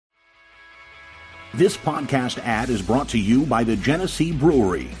This podcast ad is brought to you by the Genesee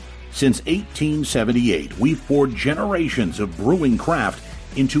Brewery. Since 1878, we've poured generations of brewing craft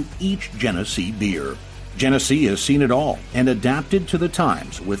into each Genesee beer. Genesee has seen it all and adapted to the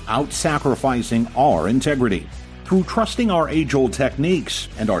times without sacrificing our integrity. Through trusting our age-old techniques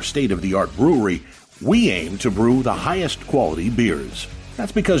and our state-of-the-art brewery, we aim to brew the highest quality beers.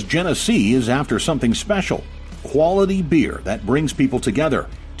 That's because Genesee is after something special. Quality beer that brings people together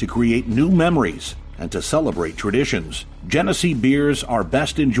to create new memories and to celebrate traditions. Genesee beers are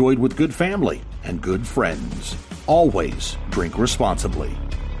best enjoyed with good family and good friends. Always drink responsibly.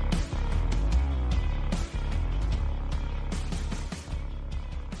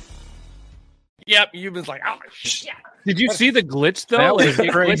 Yep, you've been like, oh shit. Did you see the glitch though? That was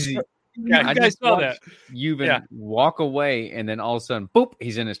crazy. Yeah, you guys saw that. You've been walk away, and then all of a sudden, boop,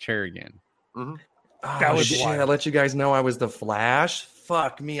 he's in his chair again. Mm-hmm. That was shit. I let you guys know I was the Flash.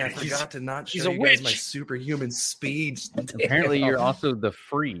 Fuck me, I forgot to not show you guys my superhuman speed. Apparently, you're also the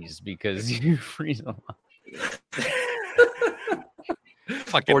Freeze because you freeze a lot.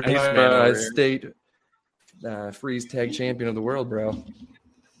 Fucking state freeze tag champion of the world, bro.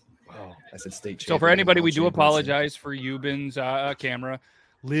 Wow, I said state champion. So for anybody, we do apologize for Euban's camera.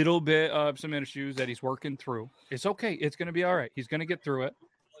 Little bit of some issues that he's working through. It's okay. It's going to be all right. He's going to get through it.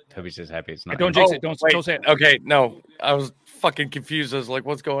 Toby's just happy it's not. Don't jinx it. Don't say it. Okay, no. I was fucking confused. I was like,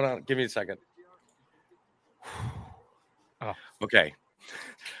 what's going on? Give me a second. Oh. Okay.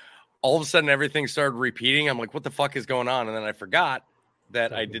 All of a sudden, everything started repeating. I'm like, what the fuck is going on? And then I forgot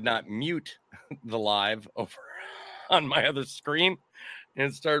that I did not mute the live over on my other screen.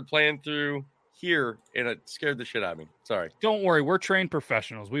 And it started playing through here, and it scared the shit out of me. Sorry. Don't worry. We're trained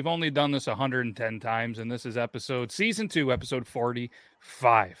professionals. We've only done this 110 times, and this is season 2, episode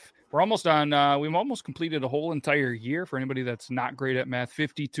 45. We're almost on, we've almost completed a whole entire year for anybody that's not great at math,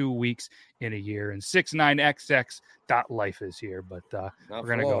 52 weeks in a year, and 69xx.life is here, but we're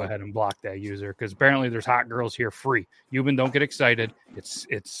going to go ahead and block that user because apparently there's hot girls here free. Euban, don't get excited. It's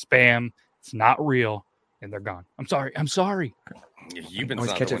spam. It's not real, and they're gone. I'm sorry. You've been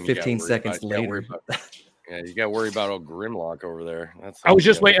always catch it 15 seconds later. Yeah, you got to worry about old Grimlock over there. I was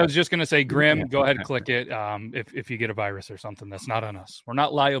just going to say, Grim, go ahead and click it. If you get a virus or something, that's not on us. We're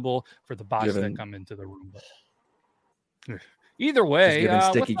not liable for the bots that come into the room. But either way, giving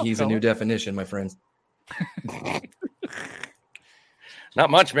sticky keys a new definition, my friends.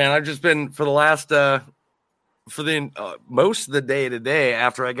 Not much, man. I've just been for the last most of the day today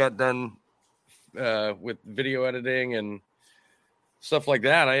after I got done with video editing and stuff like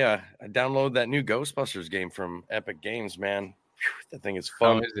that. I downloaded that new Ghostbusters game from Epic Games, man. Whew, that thing is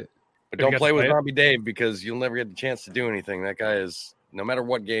fun. How is it? But don't play with Zombie Dave because you'll never get the chance to do anything. That guy is, no matter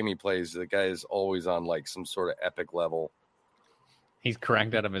what game he plays, the guy is always on like some sort of epic level. He's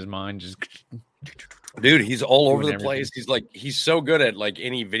cracked out of his mind. Dude, he's all over the place. He's so good at like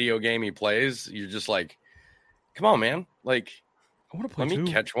any video game he plays. You're just like, come on, man. Like, I want to play. Let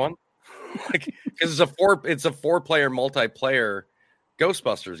me catch one. Like, because it's a 4-player multiplayer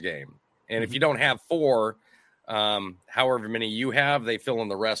Ghostbusters game, and if you don't have 4, however many you have, they fill in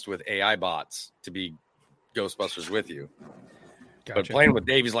the rest with AI bots to be Ghostbusters with you. Gotcha. But playing with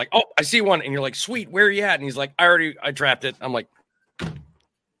Dave, he's like, "Oh, I see one," and you're like, "Sweet, where are you at?" And he's like, "I trapped it." I'm like,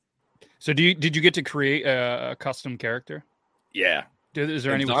 "So did you get to create a custom character?" Yeah. Is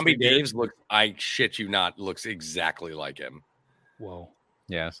there any Zombie Dave's looks? I shit you not, looks exactly like him. Whoa.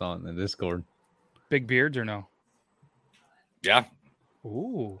 Yeah, I saw it in the Discord. Big beards or no? Yeah.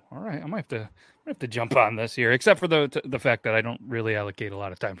 Ooh, all right. I might have to jump on this here, except for the fact that I don't really allocate a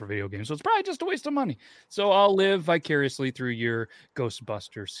lot of time for video games, so it's probably just a waste of money. So I'll live vicariously through your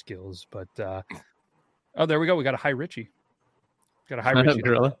Ghostbuster skills. But oh, there we go. We got a hi Richie. Got a hi Richie.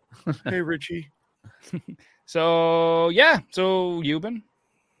 Gorilla. Hey Richie. So yeah. So Euban,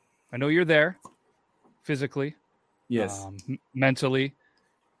 I know you're there, physically. Yes. Mentally.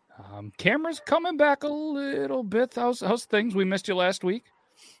 Camera's coming back a little bit. How's things? We missed you last week.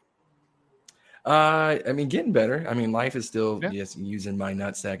 I mean, getting better. I mean, life is still just using my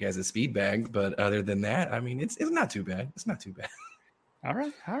nutsack as a speed bag, but other than that, I mean, it's not too bad. It's not too bad. All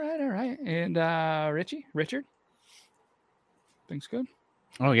right. And Richard, things good?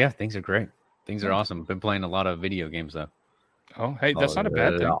 Oh yeah, things are great. Things are awesome. Been playing a lot of video games though. Oh, hey, that's not a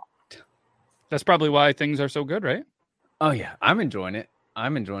bad thing. That's probably why things are so good, right? Oh yeah, I'm enjoying it.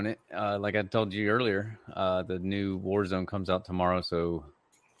 Like I told you earlier, the new Warzone comes out tomorrow, so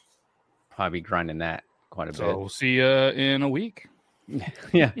probably grinding that quite a bit. So we'll see you in a week.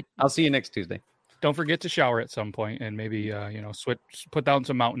 Yeah, I'll see you next Tuesday. Don't forget to shower at some point and maybe put down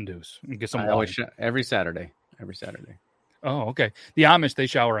some Mountain Dews and get some water. Every Saturday. Oh, okay. The Amish, they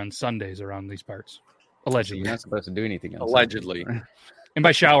shower on Sundays around these parts, allegedly. You're not supposed to do anything else. Allegedly. And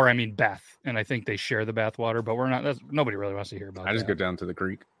by shower, I mean bath. And I think they share the bath water, but we're not. Nobody really wants to hear about that. I just go down to the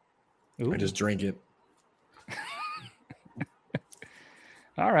creek. Ooh. I just drink it.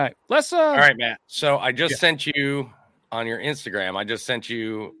 All right. Let's. All right, Matt. So I just sent you on your Instagram. I just sent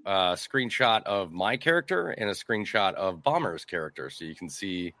you a screenshot of my character and a screenshot of Bomber's character, so you can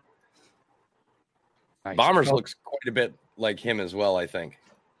see. Nice. Bombers looks quite a bit like him as well, I think.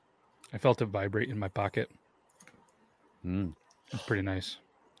 I felt it vibrate in my pocket. It's pretty nice.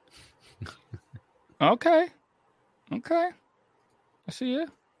 Okay. I see you.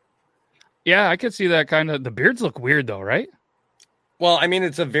 Yeah, I could see that kind of. The beards look weird though, right? Well, I mean,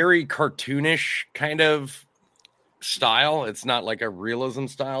 it's a very cartoonish kind of style. It's not like a realism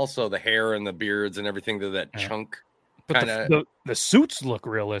style. So the hair and the beards and everything to that chunk. But the suits look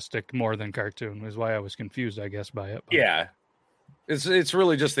realistic more than cartoon, is why I was confused, I guess, by it. But. Yeah. It's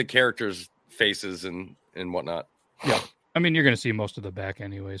really just the characters' faces and whatnot. Yeah. I mean, you're going to see most of the back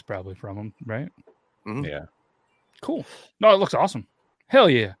anyways, probably from them, right? Mm-hmm. Yeah. Cool. No, it looks awesome. Hell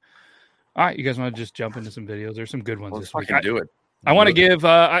yeah. All right, you guys want to just jump into some videos? There's some good ones this week. Do it. I want to give,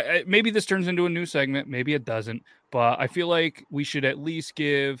 maybe this turns into a new segment. Maybe it doesn't. But I feel like we should at least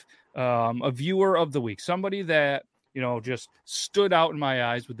give a viewer of the week, somebody that, just stood out in my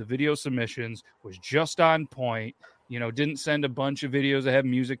eyes with the video submissions, was just on point, didn't send a bunch of videos that have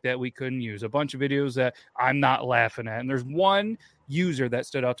music that we couldn't use, a bunch of videos that I'm not laughing at. And there's one user that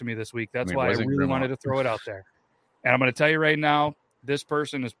stood out to me this week. That's why I really wanted to throw it out there. And I'm going to tell you right now, this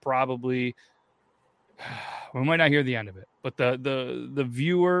person is probably, we might not hear the end of it, but the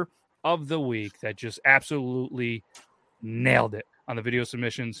viewer of the week that just absolutely nailed it on the video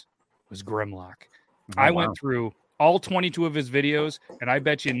submissions was Grimlock. I went through all 22 of his videos, and I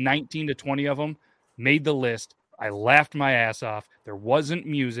bet you 19 to 20 of them made the list. I laughed my ass off. There wasn't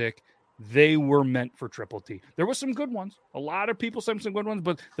music. They were meant for Triple T. There was some good ones. A lot of people sent some good ones,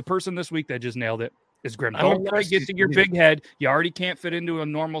 but the person this week that just nailed it is Grim. Don't try to get to your big head. You already can't fit into a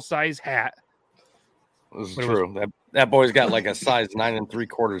normal size hat. This is true. That boy's got like a size 9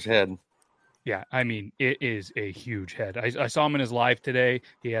 3/4 head. Yeah, I mean, it is a huge head. I saw him in his live today.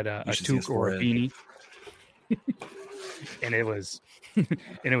 He had a toque or a beanie. And it was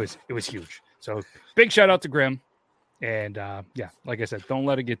huge. So big shout out to Grim. And like I said, don't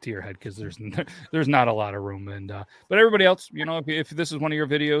let it get to your head because there's not a lot of room. And but everybody else, if this is one of your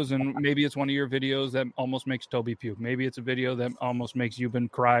videos, and maybe it's one of your videos that almost makes Toby puke, maybe it's a video that almost makes Euban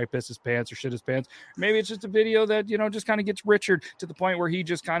cry, piss his pants, or shit his pants. Maybe it's just a video that just kind of gets Richard to the point where he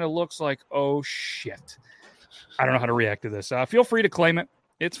just kind of looks like, oh shit, I don't know how to react to this. Feel free to claim it.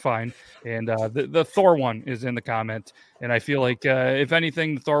 It's fine. And the Thor one is in the comment, and I feel like if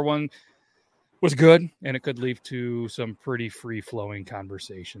anything, the Thor one was good, and it could lead to some pretty free-flowing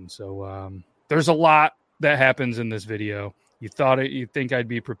conversation. So there's a lot that happens in this video. You think I'd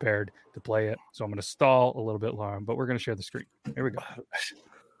be prepared to play it, so I'm going to stall a little bit long, but we're going to share the screen. Here we go.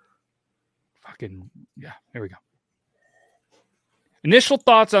 Here we go. Initial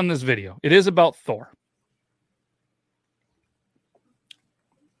thoughts on this video. It is about Thor.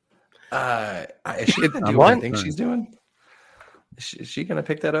 Is she doing what I think she's doing? Is she going to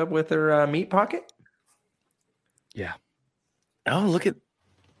pick that up with her meat pocket? Yeah. Oh, look at.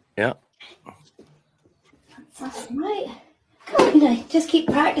 Yeah. That's right. Come on, just keep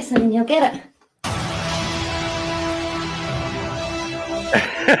practicing and you'll get it.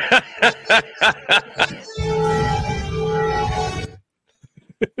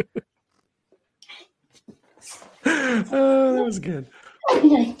 Oh, that was good.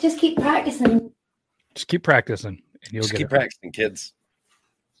 Just keep practicing. Just keep practicing. And you'll keep practicing, kids.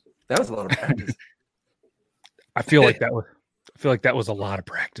 That was a lot of practice. I feel like that was a lot of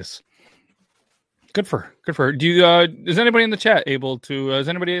practice. Good for her. Do you? Is anybody in the chat able to? Is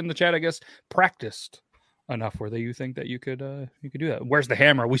anybody in the chat? I guess practiced enough where you think that you could do that. Where's the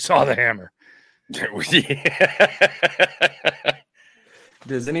hammer? We saw the hammer.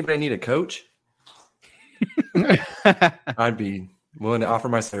 Does anybody need a coach? I'd be willing to offer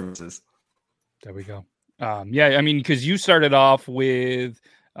my services. There we go. Yeah, I mean, because you started off with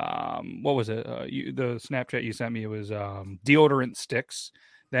what was it? The Snapchat you sent me, it was deodorant sticks.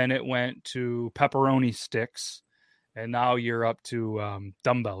 Then it went to pepperoni sticks, and now you're up to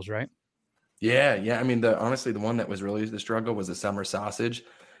dumbbells, right? Yeah. I mean, honestly, the one that was really the struggle was the summer sausage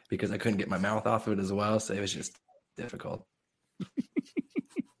because I couldn't get my mouth off of it as well, so it was just difficult.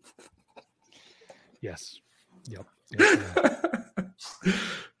 Yes. Yep.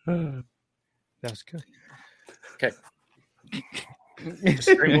 That's good. Okay.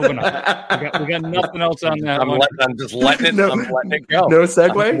 Just straight moving on. We got nothing else on that one. I'm just letting it. I'm letting it go. No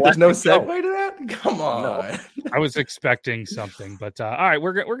segue. There's no segue to that. Come on. No. I was expecting something, but all right,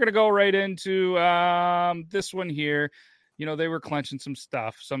 we're gonna go right into this one here. You know, they were clenching some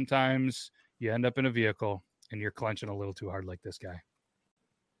stuff. Sometimes you end up in a vehicle and you're clenching a little too hard, like this guy.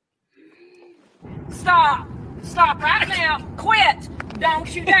 Stop right now. Quit.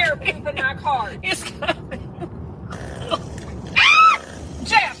 Don't you dare poop in my car. It's coming.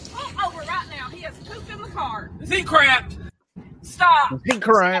 Jeff, pull over right now. He has poop in the car. Is he crapped? Stop. He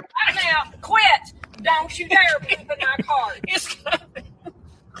crap. Right now. Quit. Don't you dare poop in my car. It's coming.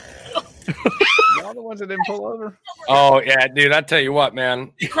 Y'all the ones that didn't pull over? Oh yeah, dude. I tell you what,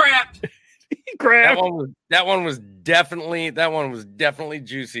 man. He crapped. That one was definitely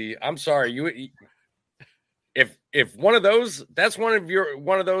juicy. I'm sorry. If one of those, that's one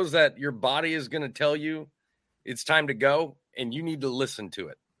of those that your body is going to tell you it's time to go, and you need to listen to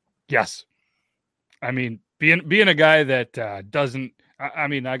it. Yes. I mean, being a guy that doesn't, I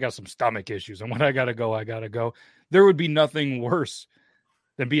mean, I got some stomach issues, and when I gotta go. There would be nothing worse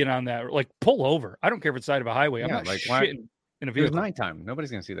than being on that. Like, pull over. I don't care if it's side of a highway. I'm not like shitting in a It was vehicle. nightthan.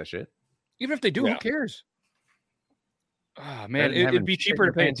 Nobody's gonna see that shit. Even if they do, Yeah. who cares? Oh man, it'd be cheaper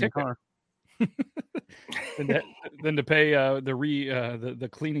to pay a ticket than to pay the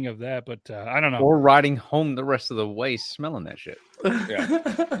cleaning of that. But I don't know. Or riding home the rest of the way smelling that shit.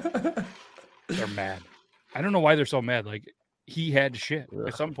 Yeah. They're mad. I don't know why they're so mad. Like, he had shit. Ugh.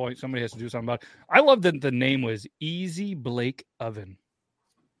 At some point, somebody has to do something about it. I love that the name was Easy Blake Oven.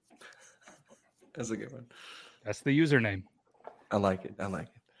 That's a good one. That's the username. I like it.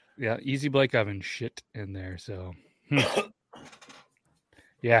 Yeah, Easy Blake Oven shit in there. So,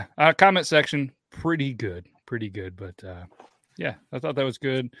 yeah. Comment section, pretty good. But yeah, I thought that was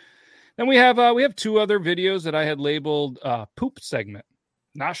good. Then we have two other videos that I had labeled poop segment.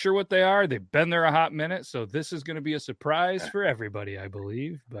 Not sure what they are. They've been there a hot minute, so this is going to be a surprise for everybody, I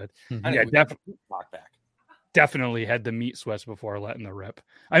believe. But yeah, definitely had the meat sweats before letting the rip.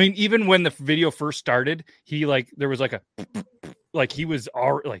 I mean, even when the video first started, there was like a he was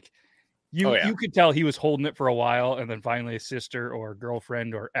already like you could tell he was holding it for a while, and then finally a sister or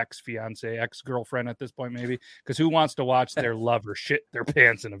girlfriend or ex-girlfriend at this point, maybe, because who wants to watch their lover shit their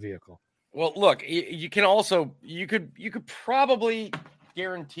pants in a vehicle? Well, look, you could probably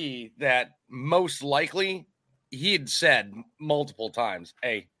guarantee that most likely he had said multiple times,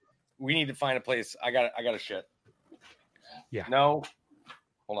 "Hey, we need to find a place. I got a shit." Yeah. No.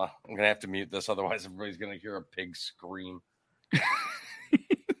 Hold on. I'm gonna have to mute this, otherwise everybody's gonna hear a pig scream.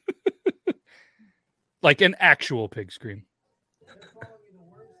 Like an actual pig scream.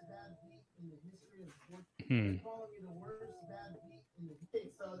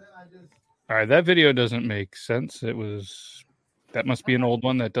 All right, that video doesn't make sense. That must be an old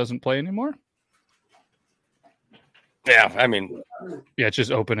one that doesn't play anymore. Yeah, I mean, yeah, it's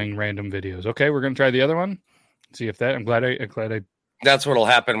just opening random videos. Okay, we're gonna try the other one. See if that. I'm glad I. That's what'll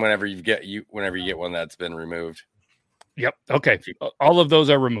happen whenever you get one that's been removed. Yep. Okay. All of those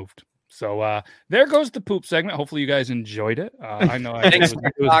are removed. So there goes the poop segment. Hopefully you guys enjoyed it. I know.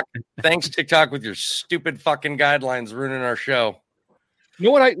 Thanks, TikTok, with your stupid fucking guidelines ruining our show. You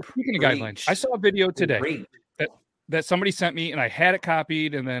know what? Speaking of guidelines, I saw a video today that somebody sent me, and I had it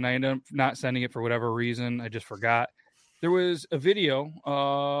copied, and then I ended up not sending it for whatever reason. I just forgot. There was a video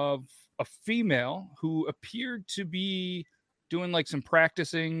of a female who appeared to be doing like some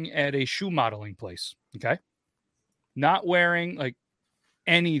practicing at a shoe modeling place. Okay. Not wearing like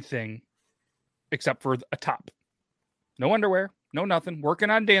anything except for a top. No underwear, no nothing. Working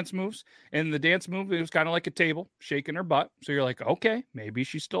on dance moves. And the dance move, it was kind of like a table, shaking her butt. So you're like, okay, maybe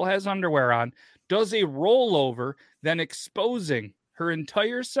she still has underwear on. Does a rollover, then exposing her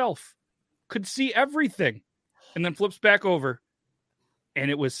entire self. Could see everything. And then flips back over. And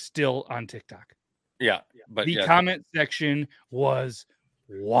it was still on TikTok. Yeah. But the comment section was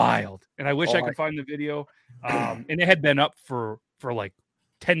wild. And I wish I could find the video. And it had been up for like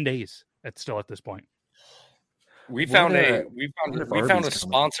 10 days at this point. We found a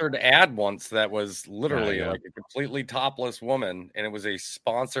sponsored ad once that was literally like a completely topless woman, and it was a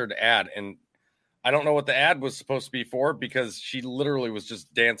sponsored ad. And I don't know what the ad was supposed to be for, because she literally was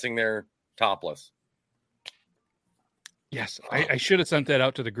just dancing there topless. Yes, I should have sent that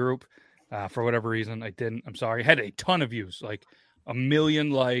out to the group. For whatever reason, I didn't. I'm sorry. Had a ton of views, like 1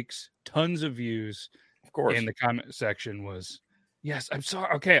 million likes, tons of views. Of course. And the comment section was, yes, I'm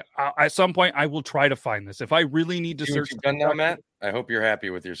sorry. Okay, at some point, I will try to find this. If I really need to search. What you've done now, Matt? I hope you're happy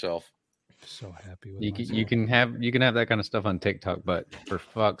with yourself. So happy with you can have that kind of stuff on TikTok, but for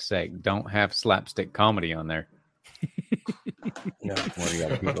fuck's sake, don't have slapstick comedy on there. No. What are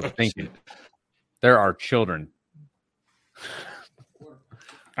you people thinking? There are children. All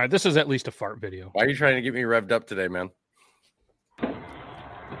right, this is at least a fart video. Why are you trying to get me revved up today, man?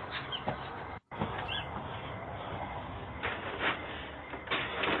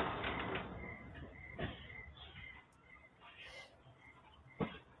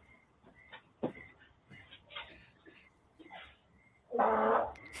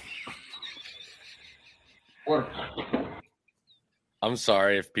 I'm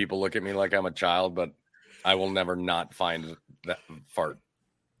sorry if people look at me like I'm a child, but I will never not find that fart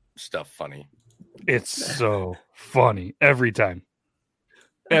stuff funny. It's so funny every time.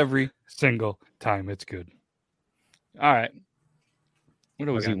 Every single time. It's good. All right. What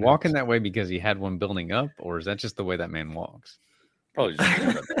do we Was he got walking next? that way because he had one building up, or is that just the way that man walks? Probably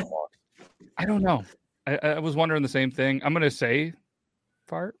just walk. I don't know. I was wondering the same thing. I'm going to say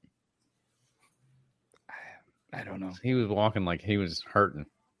fart. I don't know. He was walking like he was hurting.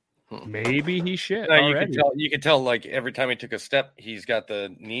 Maybe he shit No, already. you could tell like every time he took a step, he's got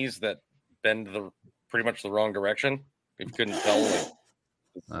the knees that bend pretty much the wrong direction. You couldn't tell like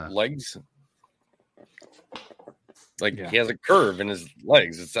his legs. Like he has a curve in his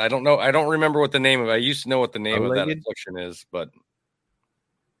legs. I don't know. I don't remember what the name of. I used to know what the name of that affliction is, but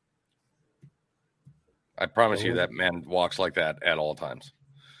I promise you that man walks like that at all times.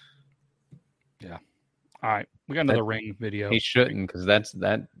 Yeah. All right, we got another ring video. He shouldn't, because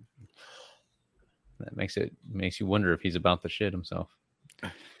that makes you wonder if he's about to shit himself,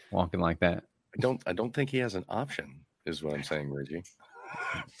 walking like that. I don't think he has an option, is what I'm saying, Reggie.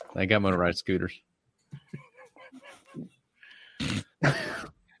 They got motorized scooters.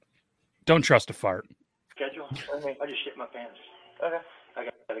 Don't trust a fart. Schedule? I just shit my pants. Okay. I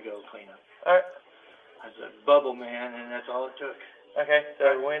gotta go clean up. All right. I was a bubble man, and that's all it took. Okay.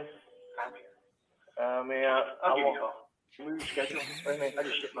 So when? I'm here. I'll give you a call. Move schedule. I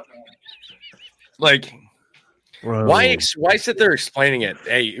just shit my pants. Like, why sit there explaining it?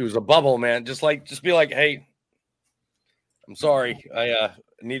 Hey, it was a bubble, man. Just be like, hey, I'm sorry. I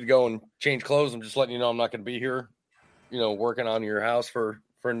need to go and change clothes. I'm just letting you know I'm not going to be here. Working on your house for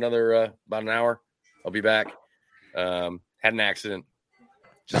another about an hour. I'll be back. Had an accident.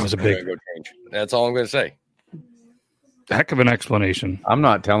 That was a big. Go change. That's all I'm going to say. Heck of an explanation. I'm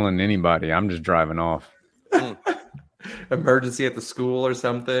not telling anybody. I'm just driving off. Emergency at the school or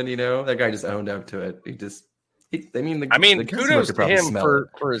something. That guy just owned up to it. The kudos to probably him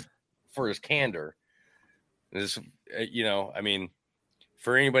for his candor.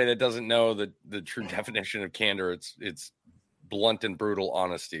 For anybody that doesn't know the true definition of candor, it's blunt and brutal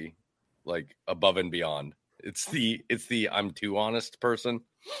honesty, like above and beyond. It's the I'm too honest person.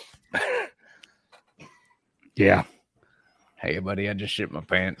 Yeah. Hey, buddy, I just shit my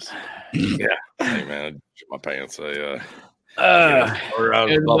pants. Yeah. Hey, man, I shit my pants. It's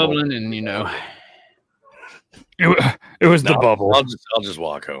bubbling, and it was the bubble. I'll just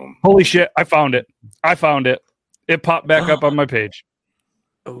walk home. Holy shit! I found it. It popped back up on my page.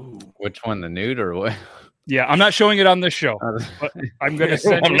 Oh, which one, the nude or what? Yeah, I'm not showing it on this show. But I'm gonna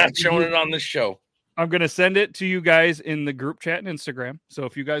send. I'm not showing it on this show. I'm gonna send it to you guys in the group chat and Instagram. So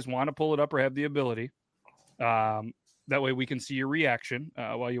if you guys want to pull it up or have the ability, that way we can see your reaction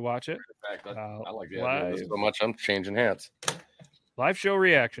while you watch it. In fact, I like the idea of this so much. I'm changing hats. Live show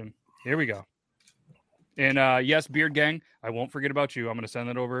reaction. Here we go. And yes, Beard Gang, I won't forget about you. I'm going to send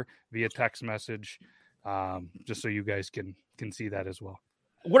it over via text message, just so you guys can see that as well.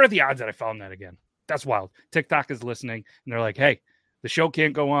 What are the odds that I found that again? That's wild. TikTok is listening, and they're like, "Hey, the show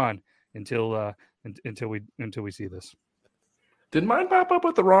can't go on until we see this." Did mine pop up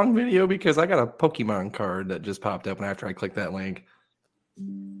with the wrong video? Because I got a Pokemon card that just popped up after I clicked that link.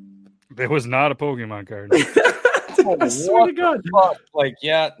 It was not a Pokemon card. I swear to God. Like,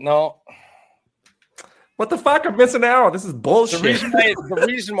 yeah, no. What the fuck? I'm missing out. This is bullshit. The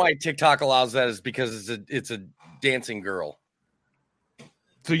reason why TikTok allows that is because it's a dancing girl.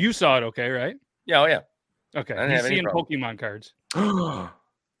 So you saw it, okay, right? Yeah, oh yeah. Okay, I didn't he's have any seeing problem. Pokemon cards.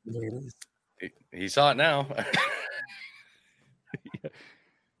 He saw it now.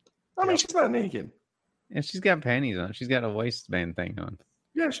 I mean, she's not naked. And she's got panties on. She's got a waistband thing on.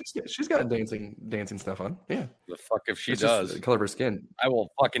 Yeah, she's got dancing stuff on. Yeah. The fuck if she It's does? just the color of her skin. I will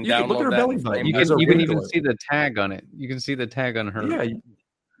fucking You can download look at her that. belly button. You There's can a even wrinkle. see the tag on it. You can see the tag on her. Yeah.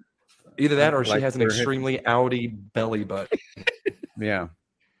 Either that or she Like has an her extremely outy belly button. Yeah.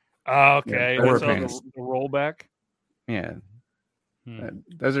 Okay, Yeah, or so pants. the rollback. Yeah. Hmm.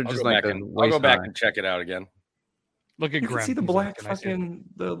 Those are I'll just go like back the I'll go back waist and check it out again. Look at You can Graham. see the He's black like, "Can I see it?" fucking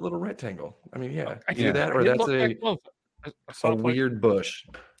the little rectangle. I mean, yeah. I Either did- that I or did that's look a back close. I saw it play. weird bush.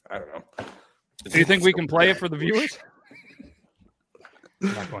 I don't know. Do you think we can play it for the viewers?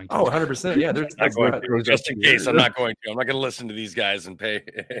 I'm not going to. Oh, 100%. Yeah, there's Not going to, just in case. I'm not going to. I'm not going to listen to these guys and pay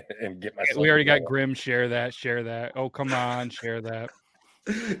and get myself. We already got Grim. Share that. Oh, come on, share that.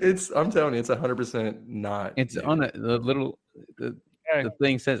 I'm telling you, it's 100% not. It's on the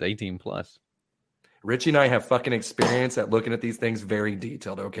thing says 18 plus. Richie and I have fucking experience at looking at these things very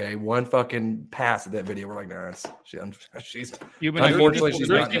detailed. Okay, one fucking pass at that video, we're like, nah, she's. Unfortunately, she's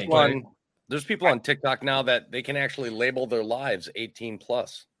not people on. There's people on TikTok now that they can actually label their lives 18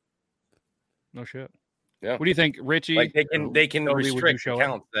 plus. No shit. Yeah. What do you think, Richie? Like they can Toby, restrict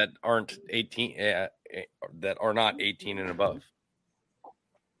accounts that aren't 18, that are not 18 and above.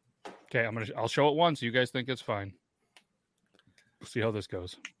 Okay, I'll show it once. You guys think it's fine. We'll see how this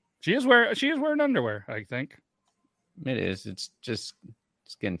goes. She is wearing underwear, I think. It is. It's just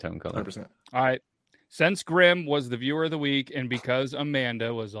skin tone color. 100%. All right. Since Grim was the viewer of the week, and because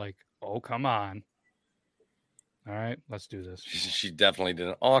Amanda was like, "Oh, come on." All right, let's do this. She definitely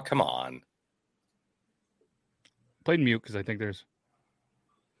didn't. Oh, come on. Played mute because I think there's.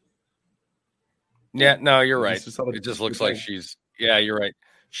 Yeah, no, you're right. It just looks like she's. Yeah, you're right.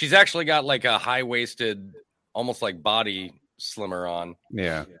 She's actually got like a high-waisted, almost like body slimmer on.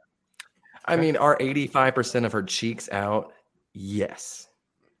 Yeah. I mean, are 85% of her cheeks out? Yes.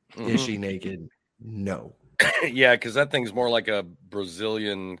 Is she naked? No. Yeah, because that thing's more like a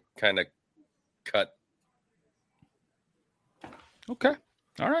Brazilian kind of cut. Okay.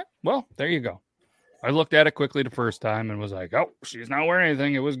 All right. Well, there you go. I looked at it quickly the first time and was like, "Oh, she's not wearing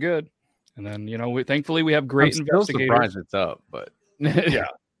anything. It was good." And then, thankfully we have great investigators. I'm still surprised it's up, but yeah.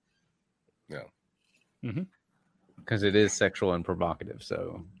 Because it is sexual and provocative.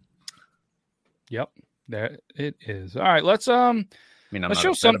 So, yep, there it is. All right, let's let's show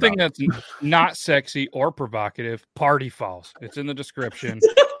upset something about that's not sexy or provocative. Party fouls. It's in the description.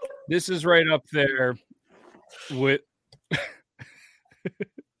 This is right up there with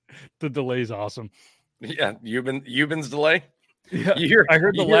the delay's awesome. Yeah, Euban's delay. Yeah, I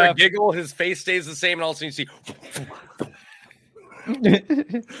heard the laugh. giggle. His face stays the same, and all of a sudden you see.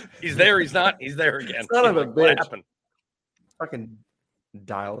 He's there. He's not. He's there again. Son of a bitch. What happened? Fucking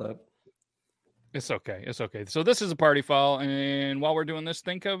dial up. It's okay. It's okay. So this is a party foul, and while we're doing this,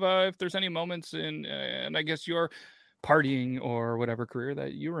 think of if there's any moments in, and I guess your partying or whatever career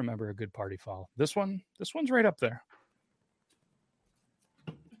that you remember a good party foul. This one's right up there.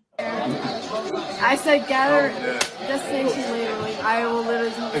 I said gather destination later. Like I will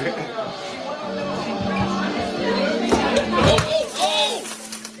literally.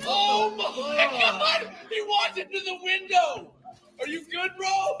 Oh my God! He walked into the window. Are you good,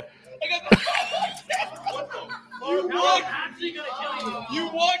 bro? I got the. You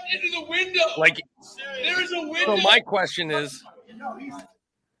walked into the window. Like there is a window. So my question is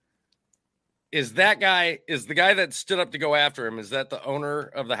the guy that stood up to go after him? Is that the owner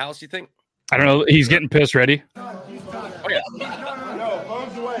of the house? You think? I don't know. He's getting pissed. Ready? Oh yeah.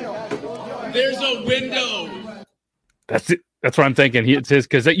 There's a window. That's it. That's what I'm thinking. It's his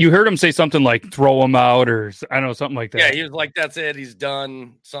because you heard him say something like "throw him out" or I don't know, something like that. Yeah, he was like, "That's it. He's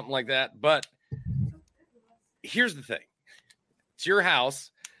done." Something like that. But here's the thing: it's your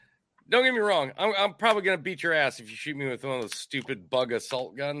house. Don't get me wrong. I'm probably gonna beat your ass if you shoot me with one of those stupid bug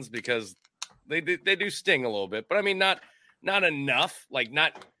assault guns because they do sting a little bit. But I mean, not enough. Like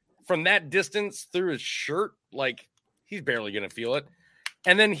not from that distance through his shirt. Like he's barely gonna feel it.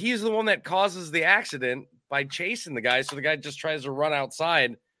 And then he's the one that causes the accident by chasing the guy. So the guy just tries to run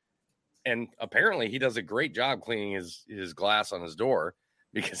outside. And apparently he does a great job cleaning his glass on his door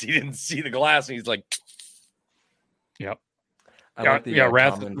because he didn't see the glass. And he's like, yep. Rath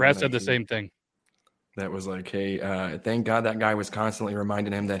said the same thing. That was like, hey, thank God that guy was constantly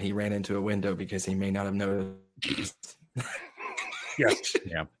reminding him that he ran into a window because he may not have noticed. Yes.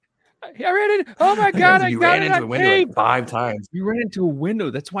 Yeah. I ran in. Oh my God! You ran into a window like 5 times. You ran into a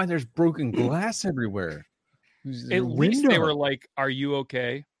window. That's why there's broken glass everywhere. At least they were like, "Are you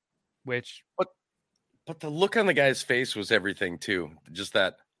okay?" Which, but the look on the guy's face was everything too. Just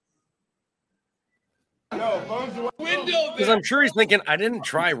that. Because I'm sure he's thinking, I didn't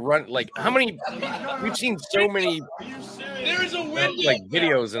try run. Like, how many? We've seen so many. There's a window. Like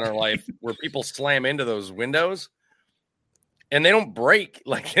videos in our life where people slam into those windows. And they don't break.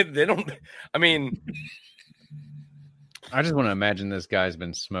 Like, they don't. I mean, I just want to imagine this guy's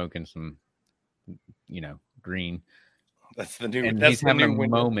been smoking some, green. That's the new. And that's he's the having new a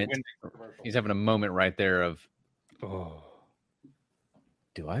moment. He's having a moment right there of,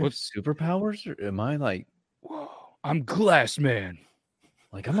 do I have superpowers? Or am I like, whoa, I'm Glass Man.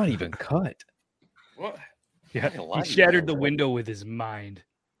 Like, I'm not even cut. What? Yeah, he shattered the window with his mind.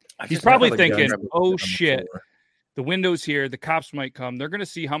 He's probably thinking, oh shit. the window's here. The cops might come. They're going to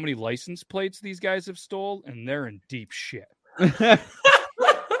see how many license plates these guys have stole, and they're in deep shit.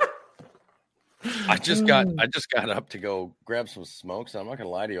 I just got up to go grab some smokes. I'm not gonna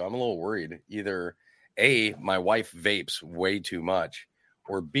lie to you. I'm a little worried. Either A, my wife vapes way too much,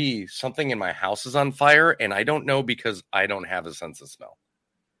 or B, something in my house is on fire, and I don't know because I don't have a sense of smell.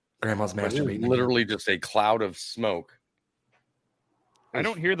 Grandma's masturbating. Literally just a cloud of smoke. I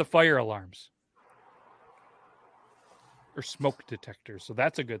don't hear the fire alarms or smoke detectors, so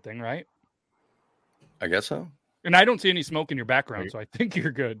that's a good thing, right? I guess so. And I don't see any smoke in your background, so I think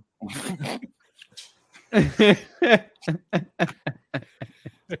you're good. Got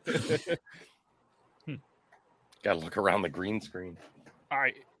to look around the green screen. All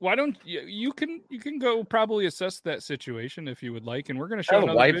right. Why don't you can go probably assess that situation if you would like, and we're going to show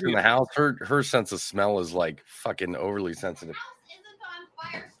the wife's in the house. Her sense of smell is like fucking overly sensitive. House isn't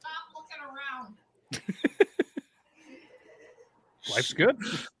on fire. Stop looking around. Life's good.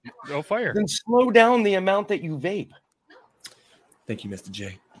 No fire. Then slow down the amount that you vape. Thank you, Mr.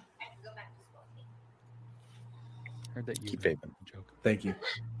 J. Heard that you keep vaping. Joke. Thank you.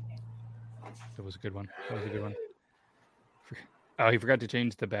 That was a good one. Oh, he forgot to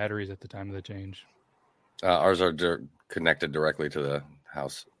change the batteries at the time of the change. Ours are connected directly to the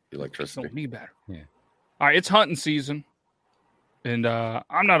house electricity. Don't need battery. Yeah. All right, it's hunting season, and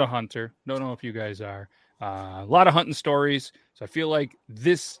I'm not a hunter. Don't know if you guys are. A lot of hunting stories, so I feel like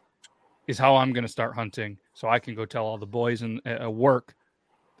this is how I'm going to start hunting, so I can go tell all the boys in work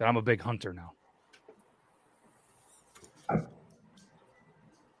that I'm a big hunter now.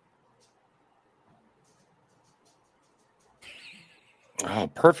 Oh,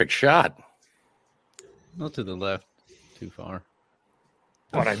 perfect shot. Not to the left, too far.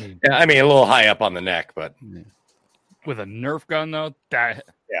 What I mean, yeah, I mean a little high up on the neck, but with a Nerf gun though, that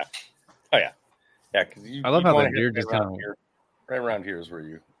yeah, oh yeah, yeah. Because I love how that deer just kind of right around here is where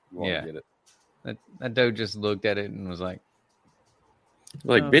you want to get it. That doe just looked at it and was like,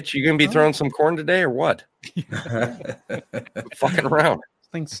 bitch, you gonna be throwing some corn today or what? Fucking around. This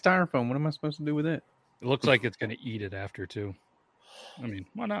thing's styrofoam. What am I supposed to do with it? It looks like it's going to eat it after too. I mean,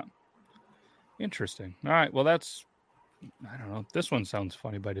 why not? Interesting. All right. Well, I don't know. This one sounds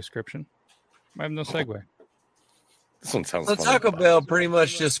funny by description. I have no segue. This one sounds The funny. Taco Bell pretty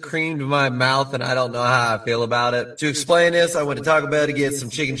much just creamed my mouth, and I don't know how I feel about it. To explain this, I went to Taco Bell to get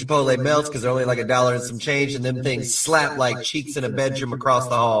some chicken chipotle melts because they're only like $1 and some change, and them things slap like cheeks in a bedroom across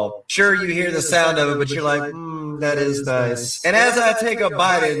the hall. Sure, you hear the sound of it, but you're like, that is nice. And as I take a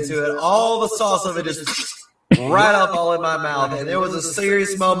bite into it, all the sauce of it just right up all in my mouth, and there was a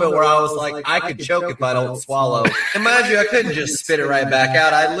serious moment where I was like, I could choke if I don't swallow. And mind you, I couldn't just spit it right back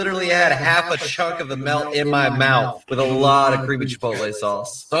out. I literally had half a chunk of the melt in my mouth with a lot of creamy chipotle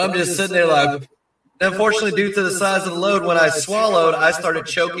sauce. So I'm just sitting there like, unfortunately, due to the size of the load, when I swallowed, I started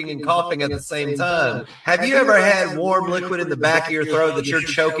choking and coughing at the same time. Have you ever had warm liquid in the back of your throat that you're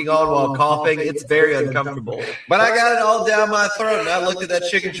choking on while coughing? It's very uncomfortable. But I got it all down my throat, and I looked at that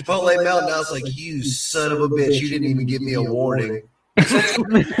chicken chipotle melt, and I was like, you son of a bitch, you didn't even give me a warning. At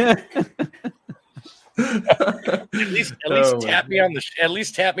least tap me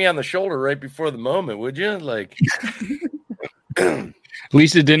on the shoulder right before the moment, would you? Like, at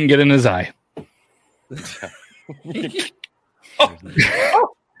least it didn't get in his eye.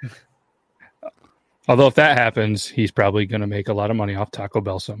 Although if that happens, he's probably going to make a lot of money off Taco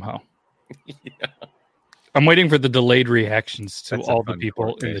Bell somehow. Yeah. I'm waiting for the delayed reactions to all the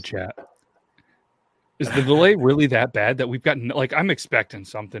people in the chat. Is the delay really that bad that we've gotten? Like, I'm expecting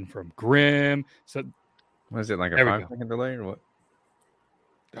something from Grim. So, was it like a 5-second delay or what?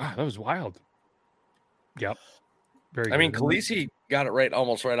 God, that was wild. Yep. I mean, Khaleesi got it right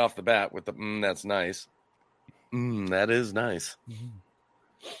almost right off the bat with the that's nice. That is nice.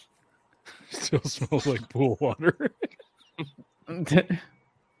 Still smells like pool water.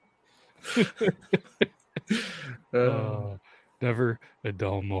 Never a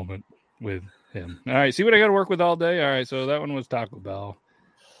dull moment with him. All right, see what I got to work with all day. All right, so that one was Taco Bell.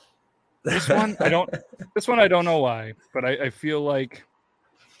 This one I don't know why, but I feel like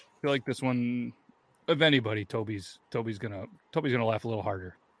this one, of anybody, Toby's gonna laugh a little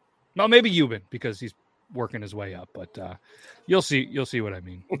harder. Well, maybe Euban because he's working his way up, but you'll see what I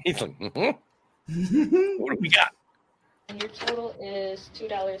mean. He's like, what do we got? And your total is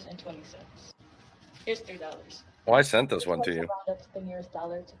 $2.20. Here's $3. Well, I sent this one to you. Round up to the nearest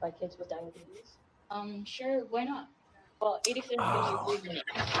dollar to buy kids with diabetes. Sure, why not? Well, 87 gives you 3 minutes.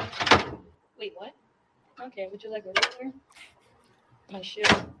 Wait, what? Okay, would you like a ruler? My shoe.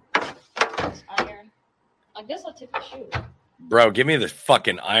 This iron. I guess I'll take the shoe. Bro, give me the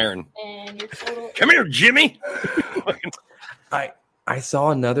fucking iron. And your total. Come here, Jimmy. I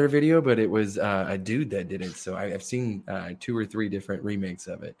saw another video, but it was a dude that did it. So I've seen 2 or 3 different remakes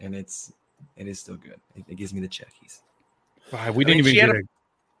of it, and it is still good. It gives me the checkies. Wow, we didn't even get it.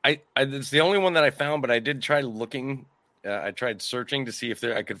 It's the only one that I found, but I did try looking. I tried searching to see if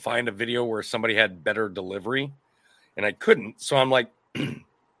I could find a video where somebody had better delivery, and I couldn't. So I'm like,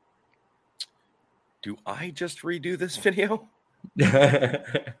 do I just redo this video?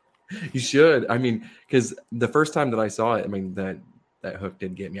 You should. I mean, because the first time that I saw it, I mean, that hook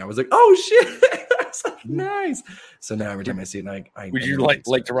did get me. I was like, oh shit. I was like, nice. So now every time I see it, I would you like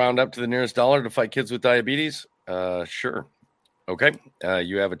to round up to the nearest dollar to fight kids with diabetes? Sure. Okay.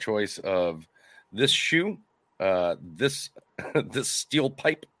 You have a choice of this shoe, this steel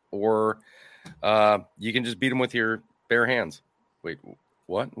pipe, or you can just beat them with your bare hands. Wait,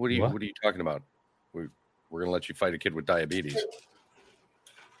 what? What are you talking about? We're gonna let you fight a kid with diabetes.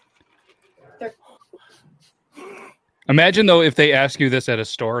 Imagine though if they ask you this at a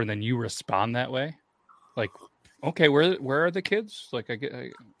store and then you respond that way, like, okay, where are the kids? Like,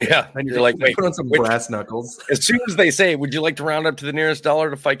 yeah, and you're like, wait, put on some brass knuckles. As soon as they say, "Would you like to round up to the nearest dollar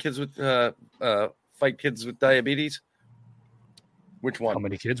to fight kids with diabetes?" Which one? How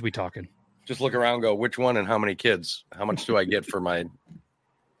many kids we talking? Just look around, go, which one, and how many kids? How much do I get for my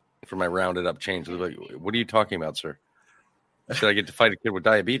rounded up change? Like, what are you talking about, sir? Should I get to fight a kid with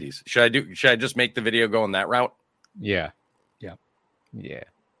diabetes? Should I just make the video go in that route? Yeah.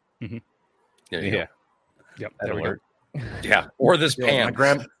 Mm-hmm. Yeah. Yep. That'll work. Yeah. Or this pan.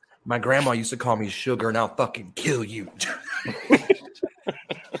 My grandma used to call me sugar, and I'll fucking kill you.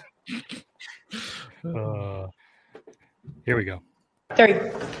 Here we go. 3.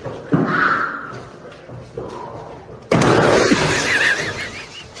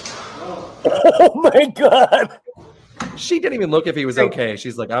 Oh my god. She didn't even look if he was okay.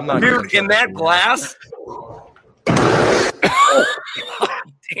 She's like, I'm not. Dude, in that glass. Oh, god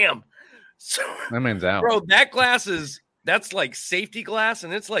damn. So, that man's out. Bro, that's like safety glass,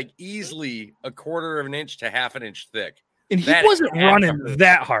 and it's like easily a 1/4 of an inch to 1/2 an inch thick. And he wasn't running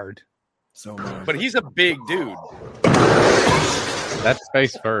that hard. So much. But he's a big dude. That's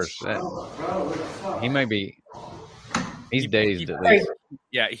face first. He might be. He's dazed at least.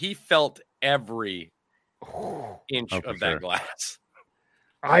 Yeah, he felt every inch of that glass.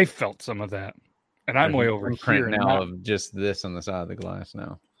 I felt some of that, and I'm way over here now of just this on the side of the glass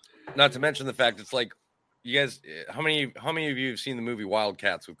now. Not to mention the fact it's like, you guys, how many of you have seen the movie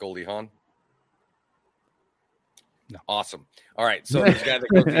Wildcats with Goldie Hawn? No. Awesome. All right, so this guy that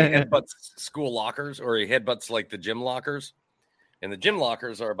goes to headbutts school lockers, or he headbutts like the gym lockers, and the gym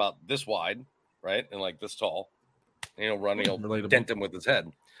lockers are about this wide, right, and like this tall. And he'll run, he'll dent him with his head.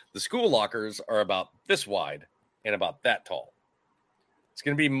 The school lockers are about this wide and about that tall. It's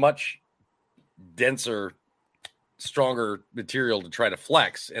going to be much denser, stronger material to try to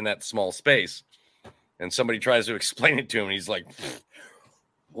flex in that small space. And somebody tries to explain it to him, and he's like,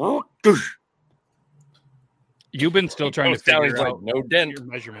 you've been still trying to figure out no dent your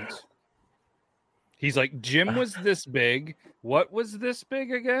measurements. He's like, Jim was this big. What was this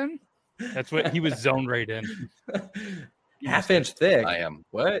big again? That's what he was zoned right in. 1/2 inch thick. I am.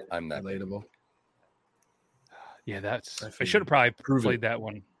 What? I'm that relatable. Yeah, I should have probably played that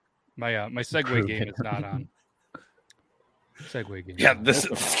one. My Segway game is not on. Segway game. Yeah,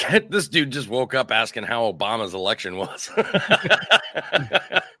 this dude just woke up asking how Obama's election was.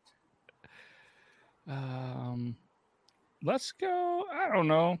 Let's go. I don't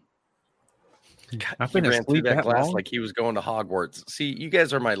know. God, I've been ran through that glass like he was going to Hogwarts. See, you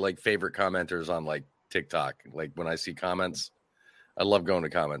guys are my favorite commenters on TikTok. Like when I see comments, I love going to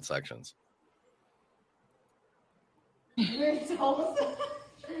comment sections.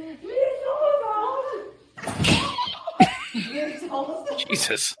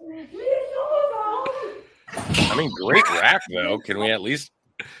 Jesus. I mean, great rack though. Can we at least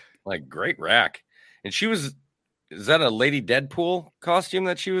great rack? And is that a Lady Deadpool costume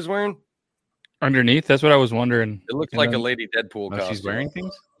that she was wearing? Underneath? That's what I was wondering. It looked like a Lady Deadpool costume. She's wearing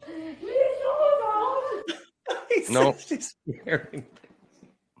things? No. She's wearing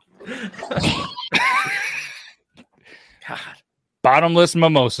God. Bottomless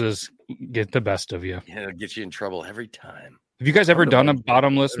mimosas get the best of you. Yeah, it'll get you in trouble every time. Have you guys ever done a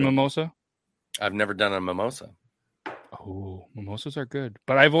bottomless mimosa? I've never done a mimosa. Oh, mimosas are good,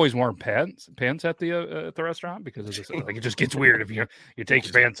 but I've always worn pants at the restaurant because of this. It just gets weird if you take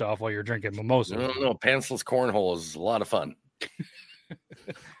your pants off while you're drinking mimosa. No, pantsless cornhole is a lot of fun.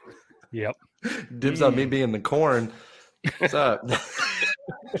 Yep. Dibs on me being the corn. What's up?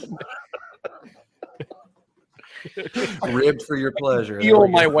 Ribbed for your pleasure. Feel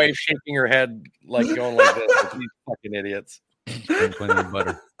my wife shaking her head, like going like this. Like, these fucking idiots. Sprinkling the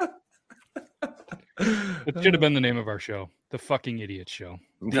butter. It should have been the name of our show, the fucking idiot show.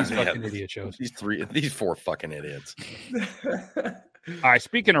 These fucking idiot shows. These four fucking idiots. All right.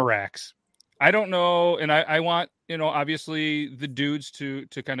 Speaking of racks, I don't know, and I want, obviously the dudes to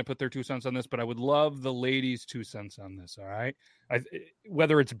kind of put their 2 cents on this, but I would love the ladies' 2 cents on this. All right,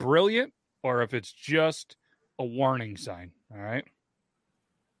 whether it's brilliant or if it's just a warning sign. All right.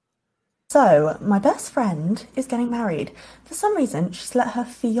 So my best friend is getting married. For some reason, she's let her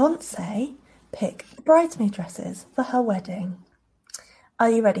fiance pick the bridesmaid dresses for her wedding. Are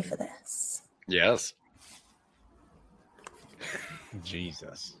you ready for this? Yes.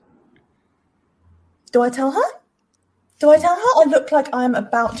 Jesus. Do I tell her? I look like I'm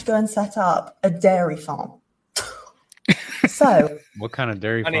about to go and set up a dairy farm. So, what kind of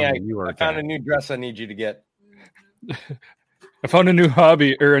dairy farm Honey, are you I found a new dress I need you to get. I found a new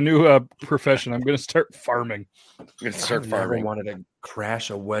hobby or a new profession. I'm going to start farming. I'm going to start farming. I never wanted to crash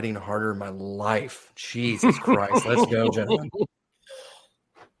a wedding harder in my life. Jesus Christ. Let's go, gentlemen.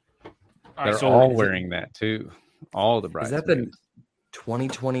 They're all wearing that too. All the brides. Is that the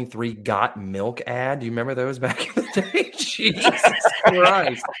 2023 Got Milk ad? Do you remember those back in the day? Jesus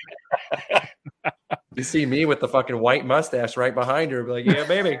Christ. You see me with the fucking white mustache right behind her, be like, yeah,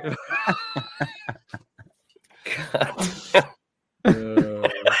 baby.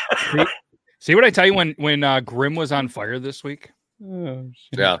 See what I tell you when Grim was on fire this week? Oh,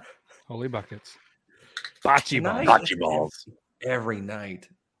 yeah. Holy buckets. Bocce balls. Bocce balls. Every night.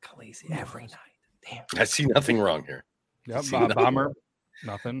 Khaleesi, every night. Damn. I see nothing wrong here. Yep, bomber.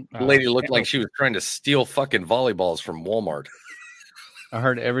 Nothing. The lady looked like she was trying to steal fucking volleyballs from Walmart. I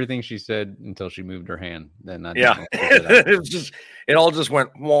heard everything she said until she moved her hand. Then I it all just went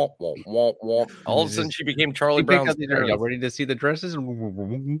womp womp womp womp. All of a sudden she became Charlie Brown's. Y'all ready to see the dresses?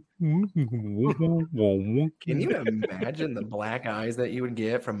 Can you imagine the black eyes that you would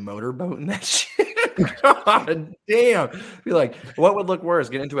get from motorboating that shit? God damn. Be like, what would look worse?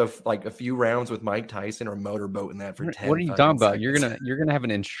 Get into a few rounds with Mike Tyson or motorboating that for 10. What are you talking about? You're gonna have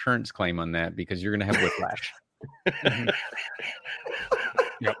an insurance claim on that because you're gonna have whiplash.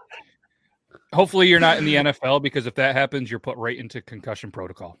 Yep. Hopefully you're not in the NFL because if that happens, you're put right into concussion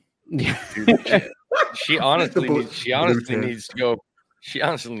protocol. She honestly needs to go. She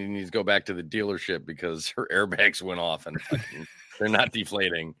honestly needs to go back to the dealership because her airbags went off and they're not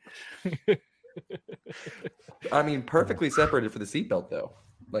deflating. I mean, perfectly separated for the seatbelt though.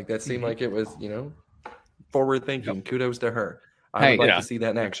 Like that seemed like it was, forward thinking. Yep. Kudos to her. I would like to see that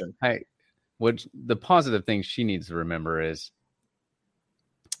in action. Hey, what the positive thing she needs to remember is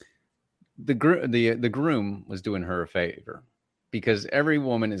the groom was doing her a favor because every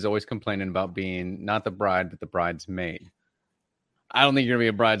woman is always complaining about being not the bride but the bridesmaid. I don't think you're gonna be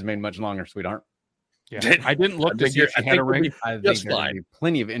a bridesmaid much longer, sweetheart. Yeah, I didn't look to see if she had a ring. I think there's gonna be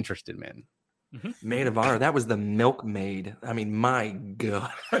plenty of interested men. Mm-hmm. Maid of honor. That was the milkmaid. I mean, my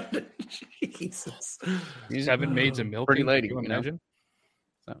God, Jesus. 7 maids and milk. Pretty lady. Can you imagine?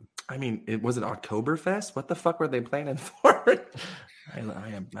 So. I mean, was it Oktoberfest? What the fuck were they planning for?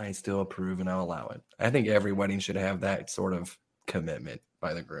 I still approve and I'll allow it. I think every wedding should have that sort of commitment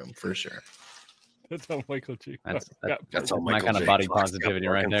by the groom for sure. That's how Michael G. That's all my kind of body positivity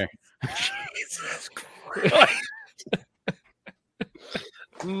right there. Jesus Christ.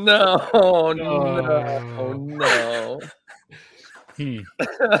 No.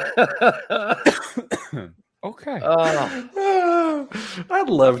 Okay. I'd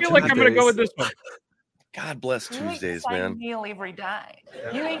love. I feel like I'm going to go with this one. God bless Tuesdays, man. Meal every day.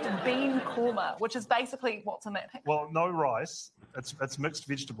 You eat bean korma, which is basically what's in that. Well, no rice. It's mixed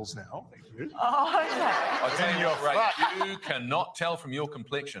vegetables now. Thank you. Oh, okay. I tell you what, Ray, you cannot tell from your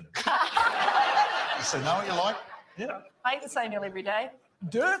complexion. So know what you like? Yeah. I eat the same meal every day.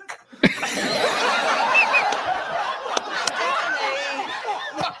 Dirk.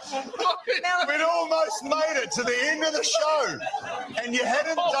 We'd almost made it to the end of the show, and you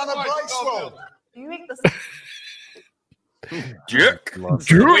hadn't done a bracewell. You eat the Jerk.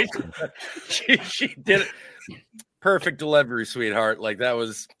 She did it. Perfect delivery, sweetheart. Like that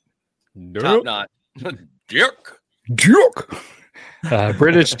was top notch. Jerk.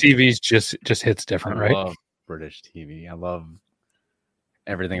 British TV's just hits different, right? I love British TV. I love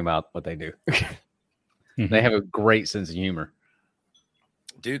everything about what they do. They have a great sense of humor.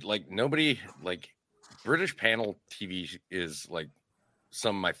 Dude, British panel TV is like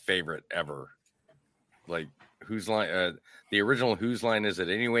some of my favorite ever. Like Whose Line, the original Whose Line Is It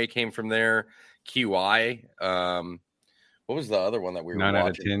Anyway came from there. QI. What was the other one that we were 9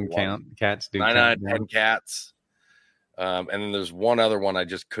 watching? 9 out of 10 cats. 9 out of 10 cats. And then there's one other one I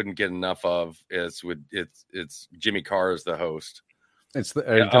just couldn't get enough of. It's Jimmy Carr as the host. It's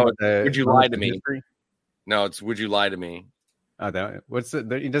the, Would You Lie to Me? History? No, it's Would You Lie to Me? Oh,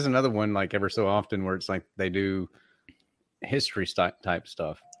 he does another one like ever so often where it's like they do history type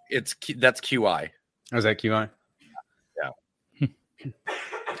stuff. That's QI. Oh, is that QI? Yeah.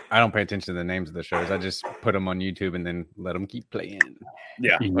 I don't pay attention to the names of the shows. I just put them on YouTube and then let them keep playing.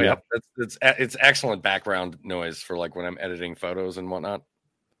 Yeah. Oh, yeah. It's excellent background noise for like when I'm editing photos and whatnot.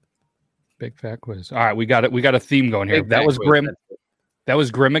 Big fat quiz. All right, we got it. We got a theme going here. That was Grim. That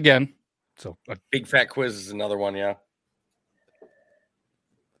was Grim again. So Big fat quiz is another one. Yeah.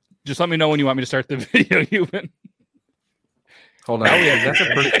 Just let me know when you want me to start the video, Ewan. Hold on.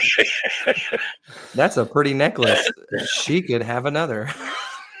 That's a pretty necklace. She could have another.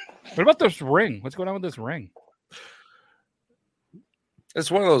 What about this ring? What's going on with this ring? It's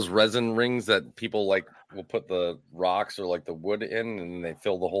one of those resin rings that people like will put the rocks or like the wood in, and they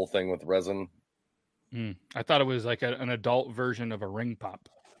fill the whole thing with resin. I thought it was like an adult version of a ring pop.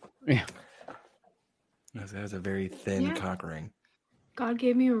 Yeah. That was a very thin cock ring. God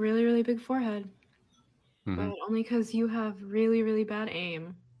gave me a really, really big forehead. Mm-hmm. But only because you have really, really bad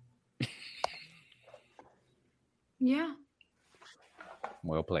aim. Yeah.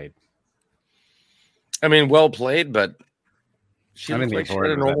 Well played. I mean, well played, but she didn't looks like think she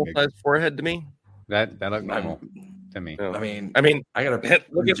had a forehead was that normal big. sized forehead to me. That looked normal to me. No. I mean, I gotta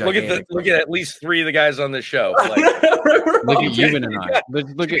look at least three of the guys on the show. Like, Look at Ewan and I.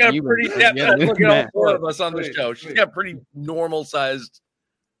 Look at you. Look at all four of us on the show. She's got pretty normal sized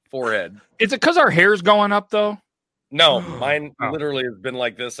forehead. Is it because our hair's going up though? No, mine literally has been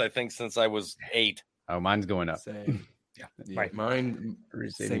like this, I think, since I was 8. Oh, mine's going up. Same. Yeah, right. Mine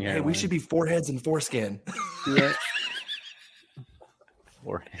Receiving saying, hey, we should be foreheads and foreskin. Yeah.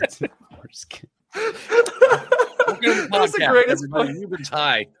 Foreheads and foreskin. That's the greatest one. You've been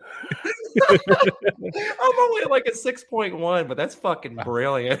high. I'm only like a 6.1, but that's fucking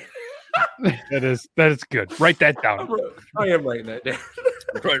brilliant. That is good. Write that down. I am writing that down.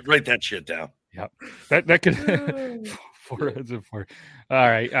 Write that shit down. Yep. That could foreheads and four. All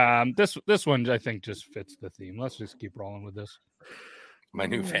right. This one I think just fits the theme. Let's just keep rolling with this. My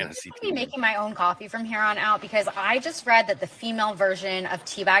new fantasy I'm going to be making my own coffee from here on out because I just read that the female version of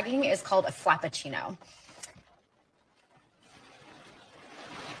teabagging is called a flappuccino.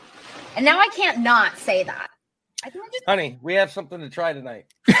 And now I can't not say that. Honey, we have something to try tonight.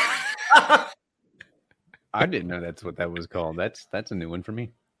 I didn't know that's what that was called. That's a new one for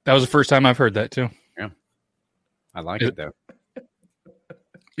me. That was the first time I've heard that too. Yeah. I like it though.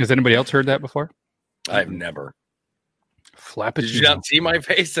 Has anybody else heard that before? I've never. Flappuccino. Did you not see my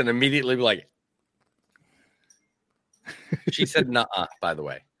face and immediately be like, she said nuh-uh, by the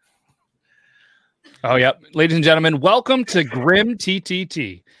way. Oh, yeah. Ladies and gentlemen, welcome to Grim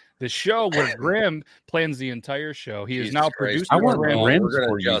TTT, the show where Grim plans the entire show. He is now producing. I want Grim. Grim's We're for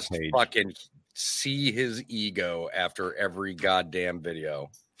going to you just page. fucking see his ego after every goddamn video.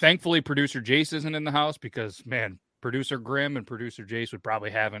 Thankfully, producer Jace isn't in the house because, man, producer Grim and producer Jace would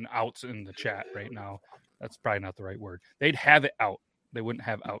probably have an outs in the chat right now. That's probably not the right word. They'd have it out. They wouldn't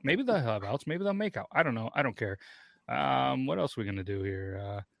have out. Maybe they'll have outs. Maybe they'll make out. I don't know. I don't care. What else are we gonna do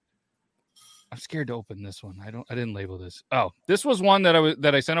here? I'm scared to open this one. I didn't label this. Oh, this was one that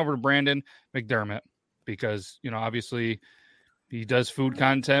I sent over to Brandon McDermott because obviously he does food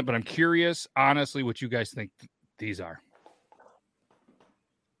content, but I'm curious, honestly, what you guys think these are.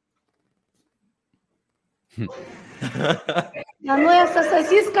 La moja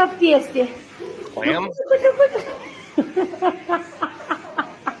sosiska w tieście. Clam?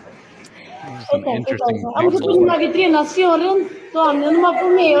 Interesting. A może tu na witryna z fiorem? To nie ma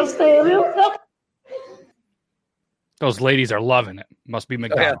pomieją z tego. Those ladies are loving it. Must be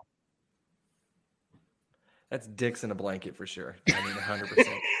McDonald's. Oh, That's dicks in a blanket for sure. I mean,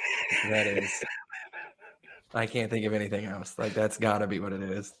 100%. That is. I can't think of anything else. Like, that's got to be what it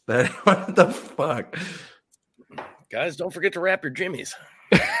is. What the fuck? Guys, don't forget to wrap your jimmies.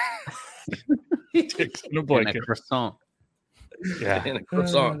 Dicks in a blanket. And a croissant. Yeah. In a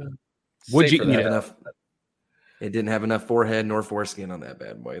croissant. Would you Safer eat than it? that. It didn't have enough forehead nor foreskin on that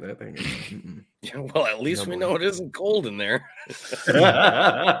bad boy. That thing. Yeah, well, at least we know it isn't cold in there.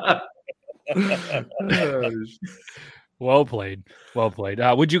 Well played. Well played.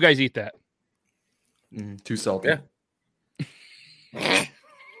 Would you guys eat that? Too salty. Yeah.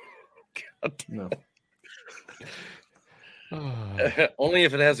 No. Only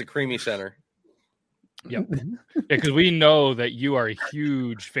if it has a creamy center. Yep. Yeah, because we know that you are a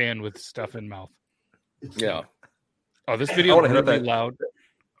huge fan with stuff in mouth. Yeah. Oh, this video is really that loud.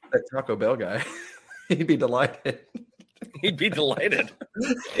 That Taco Bell guy. He'd be delighted. He'd be delighted.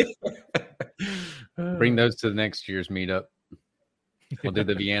 Bring those to the next year's meetup. We'll do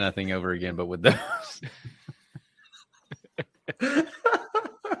the Vienna thing over again, but with those.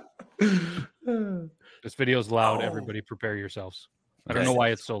 This video's loud. Everybody prepare yourselves. I don't know why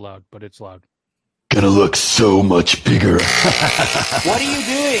it's so loud, but it's loud. Gonna look so much bigger. What are you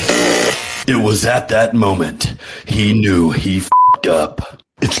doing? It was at that moment he knew he f***ed up.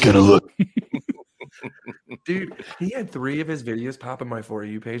 It's gonna look. Dude, he had 3 of his videos pop on my For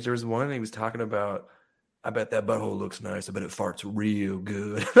You page. There was one and he was talking about, I bet that butthole looks nice. I bet it farts real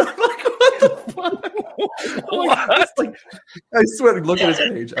good. I'm like, what the fuck? Like, I swear, look at his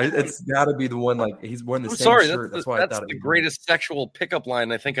page. It's got to be the one, like, he's wearing the I'm same sorry, shirt. that's why I that's thought the it greatest sexual pickup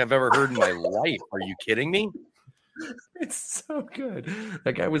line I think I've ever heard in my life. Are you kidding me? It's so good.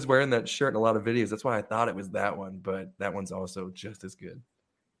 That guy was wearing that shirt in a lot of videos. That's why I thought it was that one, but that one's also just as good.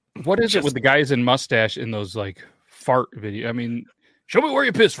 What is it with the guys in mustache in those like fart video? I mean, show me where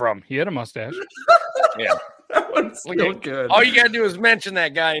you piss from. He had a mustache. Yeah. That one's so good. All you gotta do is mention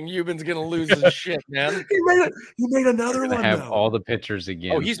that guy, and Euban's gonna lose his shit, man. He made another one. Have though. all the pictures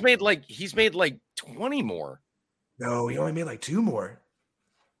again. Oh, he's made like 20 more. No, he only made like 2 more.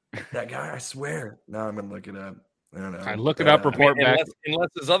 That guy, I swear. Now I'm gonna look it up. I don't know. I look it up. Report back. Unless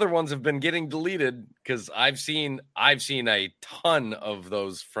his other ones have been getting deleted, because I've seen a ton of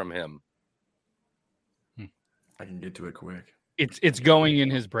those from him. I can get to it quick. It's going in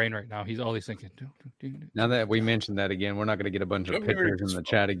his brain right now. He's always thinking. Now that we mentioned that again, we're not going to get a bunch of pictures in the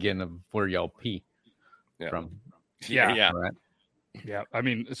chat again of where y'all pee from. Yeah. Right. Yeah. I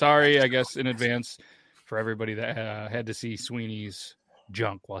mean, sorry, I guess in advance for everybody that had to see Sweeney's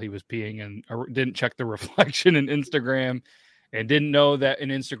junk while he was peeing and didn't check the reflection in Instagram and didn't know that in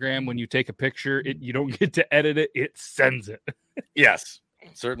Instagram, when you take a picture, you don't get to edit it. It sends it. Yes,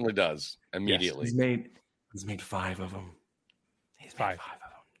 it certainly does immediately. Yes, he's made 5 of them. He's 5 of them.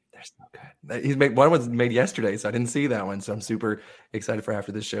 They're so good. He's made one was made yesterday, so I didn't see that one. So I'm super excited for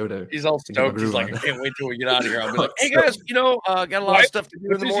after this show to. He's all stoked. He's like, I can't wait till we get out of here. I'll be like, hey So- guys, got a lot of stuff to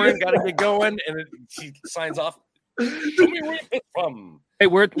do in the morning. Got to get going, and he signs off. Show me where you pick from. Hey,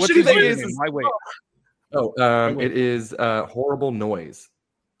 what's his Shitty thing username? is- Why wait? It is Horrible Noise.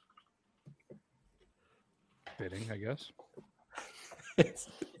 Fitting, I guess. It's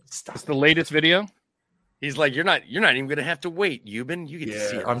It's the latest video. He's like, you're not even gonna have to wait, Euban. You get to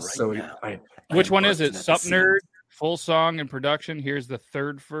see it. I'm right so. now. Which one is it? bursting at Sup the Nerd, full song and production. Here's the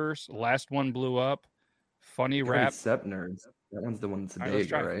 3rd verse. Last one blew up. Funny rap. Sup Nerds. That one's the one that's a All right, let's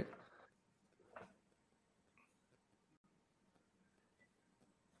day ago, try it. right?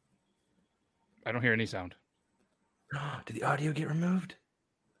 I don't hear any sound. Did the audio get removed?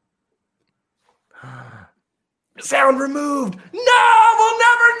 Sound removed. No, we'll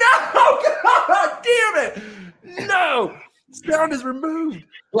never know. God damn it. No. Sound is removed.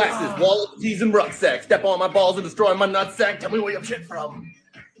 Glasses, wallet, tees, and rucksack. Step on my balls and destroy my nutsack. Tell me where you shit from.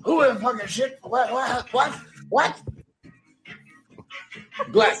 Who the fucking shit? What?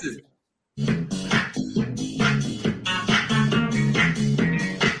 Glasses.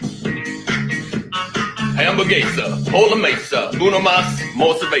 Hamburguesa, Hola Mesa, Uno Mas,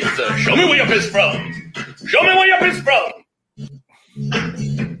 More Cerveza. Show me where you piss from. Show me where you piss from.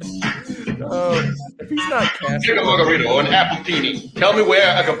 If he's not casting, Chicken margarita or an appletini. Tell me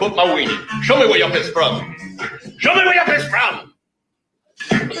where I can put my weenie. Show me where you piss from. Show me where you piss from.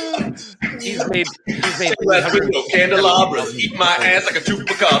 He's made Glasses, no candelabras. Eat my ass like a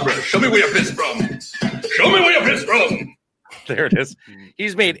chupacabra. Show me where you piss from. Show me where you piss from. There it is.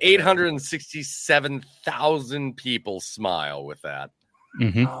 He's made 867,000 people smile with that.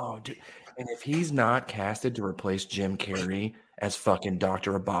 Oh, dude. And if he's not casted to replace Jim Carrey as fucking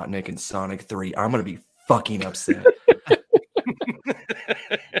Dr. Robotnik in Sonic 3, I'm going to be fucking upset.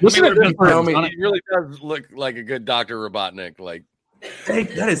 Listen to this. He really does look like a good Dr. Robotnik. Like,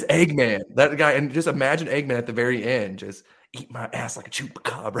 that is Eggman. That guy. And just imagine Eggman at the very end. Just eat my ass like a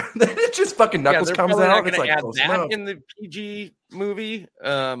chupacabra. It just fucking Knuckles they're comes probably out. not It's gonna like, add oh, that smoke. in the PG movie.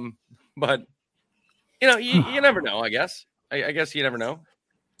 But you never know. I guess. I guess you never know.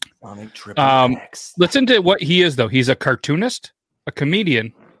 Sonic Triple X. Listen to what he is, though. He's a cartoonist, a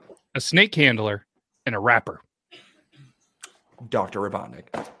comedian, a snake handler, and a rapper. Dr. Robotnik.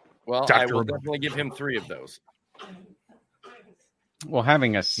 Well, Dr. I will Robotnik. definitely give him 3 of those. Well,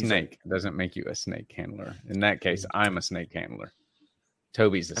 having a snake doesn't make you a snake handler. In that case, I'm a snake handler.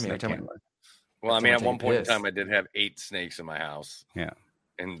 Toby's a snake handler. Well, I Every mean, time I at take one a point in piss. time, I did have 8 snakes in my house. Yeah.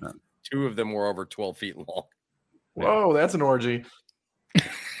 And 2 of them were over 12 feet long. Whoa, that's an orgy.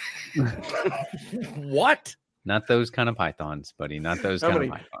 What? Not those kind of pythons, buddy. Not those kind of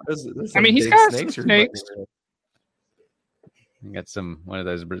pythons. I mean, he's got some snakes. You got one of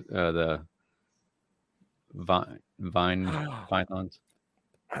those the vine pythons.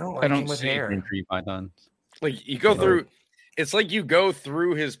 I don't with see hair. Green tree pythons. Like you go through, it's like you go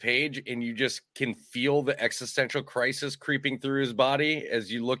through his page and you just can feel the existential crisis creeping through his body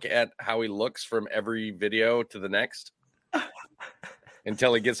as you look at how he looks from every video to the next.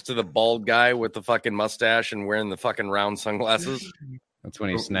 Until he gets to the bald guy with the fucking mustache and wearing the fucking round sunglasses. That's when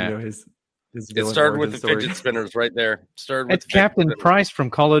he snapped. You know, his It started with the fidget spinners right there. It's Captain Price from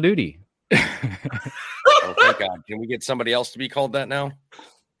Call of Duty. Oh, thank God. Can we get somebody else to be called that now?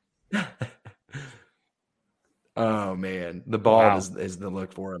 Oh man, the bald is the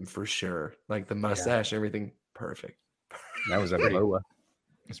look for him for sure. Like the mustache, everything perfect. That was a boa.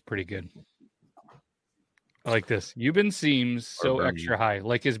 It's pretty good. I like this. Yuban seems so extra high.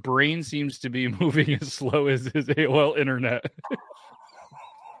 Like his brain seems to be moving as slow as his AOL internet.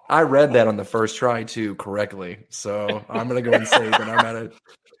 I read that on the first try too correctly. So I'm gonna go and say that I'm at a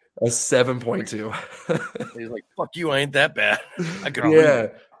 7.2. He's like, fuck you, I ain't that bad. I could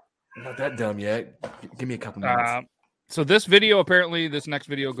not that dumb yet. Give me a couple minutes. So this video, apparently this next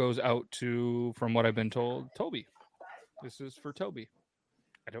video goes out to, from what I've been told, Toby. This is for Toby.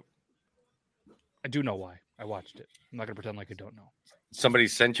 I do know why. I watched it. I'm not gonna pretend like I don't know. Somebody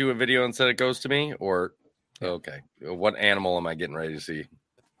sent you a video and said it goes to me, or okay. What animal am I getting ready to see?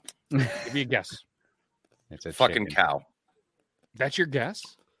 Give me a guess. It's a fucking chicken. cow. That's your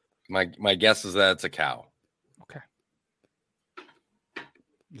guess? My guess is that it's a cow. Okay.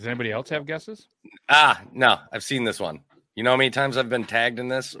 Does anybody else have guesses? No. I've seen this one. You know how many times I've been tagged in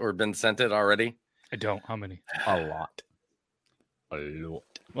this or been sent it already? I don't. How many? A lot. A lot.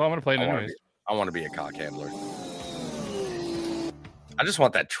 Well, I'm gonna play it anyways. I want to be a cock handler. I just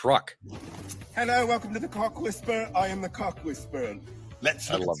want that truck. Hello, welcome to the Cock Whisperer. I am the Cock Whisperer.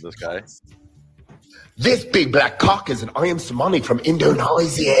 I love this guy. This big black cock is an Ayam Somani from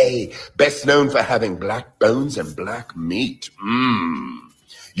Indonesia, best known for having black bones and black meat.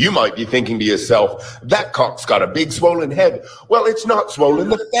 You might be thinking to yourself, that cock's got a big swollen head. Well, it's not swollen,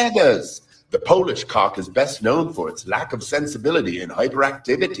 the feathers. The Polish cock is best known for its lack of sensibility and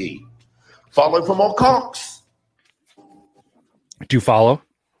hyperactivity. Follow for more cocks. Do you follow?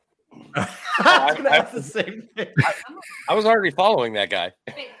 That's the same thing. I was already following that guy.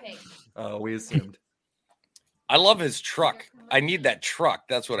 Oh, we assumed. I love his truck. I need that truck.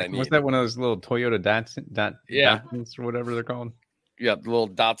 That's what I need. Was that one of those little Toyota Datsuns or whatever they're called? Yeah, the little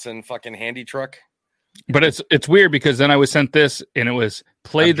Datsun fucking handy truck. But it's weird because then I was sent this and it was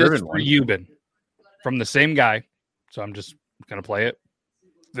play I've this driven for one. Yuban from the same guy. So I'm just gonna play it.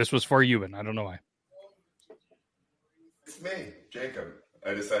 This was for Yuban. I don't know why. It's me, Jacob.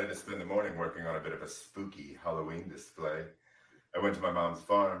 I decided to spend the morning working on a bit of a spooky Halloween display. I went to my mom's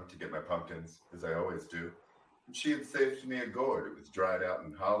farm to get my pumpkins, as I always do. And she had saved me a gourd. It was dried out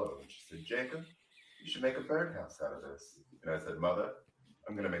and hollow. And she said, Jacob, you should make a birdhouse out of this. And I said, Mother,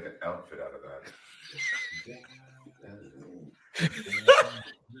 I'm going to make an outfit out of that.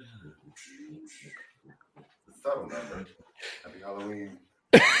 The subtle number. Happy Halloween.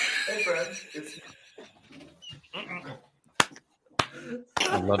 Hey, friends. It's...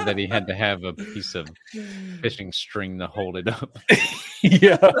 I love that he had to have a piece of fishing string to hold it up.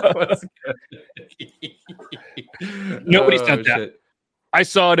 Yeah. Nobody sent that. Shit. I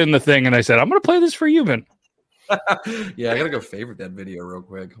saw it in the thing and I said, I'm going to play this for Yuban. Yeah, I gotta go favorite that video real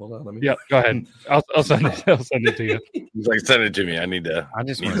quick. Hold on, let me. Yeah, go ahead. I'll send it. I'll send it to you. He's like, send it to me. I need to. I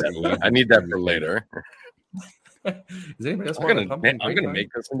just need want that. I need that for later. Is anybody else I'm gonna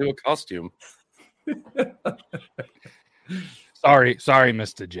make this into a costume. Sorry,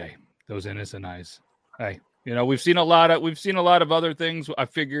 Mr. J. Those innocent eyes. Hey, we've seen a lot of other things. I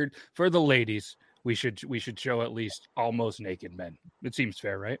figured for the ladies, we should show at least almost naked men. It seems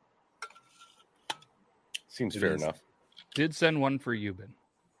fair, right? Seems fair enough. Did send one for Yuban.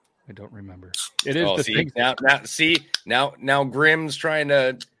 I don't remember. It is the see, thing. Now Grimm's trying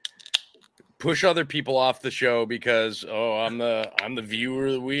to push other people off the show because I'm the viewer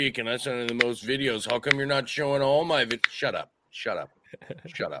of the week and I send in the most videos. How come you're not showing all my videos? Shut up.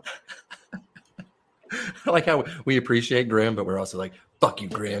 I like how we appreciate Graham, but we're also like, fuck you,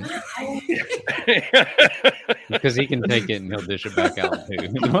 Graham. Because he can take it and he'll dish it back out too.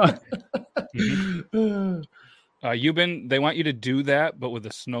 Yuban, they want you to do that, but with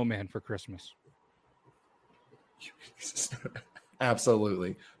a snowman for Christmas.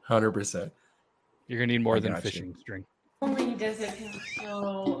 Absolutely. 100%. You're going to need more than fishing string. Not only does it feel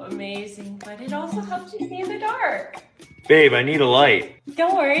so amazing, but it also helps you see in the dark. Babe, I need a light.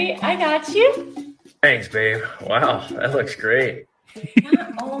 Don't worry, I got you. Thanks, babe. Wow, that looks great.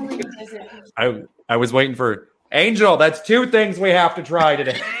 Not only does it I was waiting for Angel, that's 2 things we have to try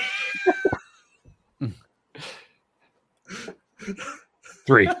today.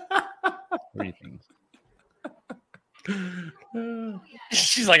 3. 3 things.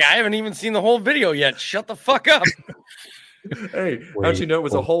 She's like, I haven't even seen the whole video yet. Shut the fuck up. Hey, how'd you know it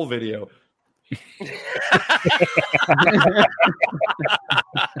was a whole video?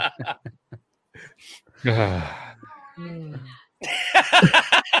 There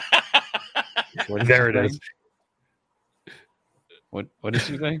it is. What did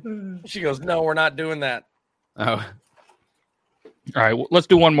she say? She goes, no, we're not doing that. Oh. All right, let's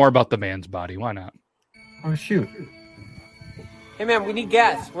do one more about the man's body. Why not? Oh, shoot. Hey, man, we need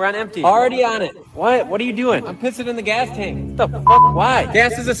gas. We're on empty. Already on it. What? What are you doing? I'm pissing in the gas tank. What the fuck? Why?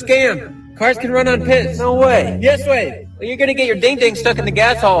 Gas is a scam. Cars can run on piss. No way. Yes way. Well, you're gonna get your ding-ding stuck in the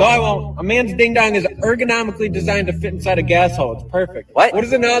gas hole. No, I won't. A man's ding-dong is ergonomically designed to fit inside a gas hole. It's perfect. What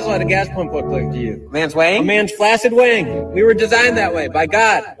does a nozzle at a gas pump look like to you? A man's wang? A man's flaccid wang. We were designed that way, by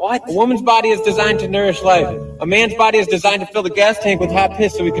God. What? A woman's body is designed to nourish life. A man's body is designed to fill the gas tank with hot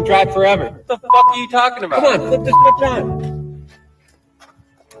piss so we can drive forever. What the fuck are you talking about? Come on, flip this switch on.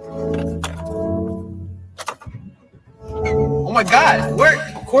 Oh my God, it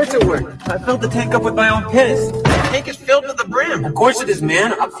worked. Of course it worked. I filled the tank up with my own piss. The tank is filled to the brim. Of course it is,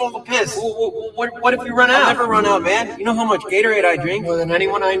 man. I'm full of piss. What if you run out? I'll never run out, man. You know how much Gatorade I drink? More than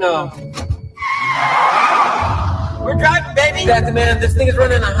anyone I know. We're driving, baby. Exactly, man. This thing is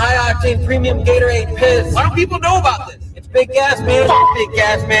running a high-octane premium Gatorade piss. Why don't people know about this? It's big gas, man. Fuck big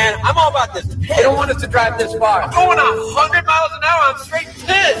gas, man. I'm all about this piss. They don't want us to drive this far. I'm going 100 miles an hour on straight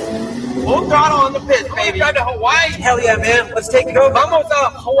piss. Full throttle on the piss, baby. Drive to Hawaii? Hell yeah, man. Let's take it over. Vamos a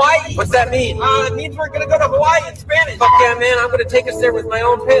Hawaii. What's that mean? It means we're going to go to Hawaii in Spanish. Fuck yeah, man. I'm going to take us there with my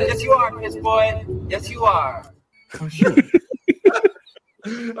own piss. Yes, you are, piss boy. Yes, you are. Oh, shoot.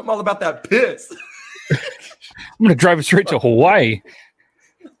 I'm all about that piss. I'm going to drive it straight to Hawaii.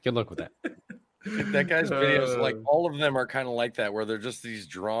 Good luck with that. That guy's videos, like all of them are kind of like that, where they're just these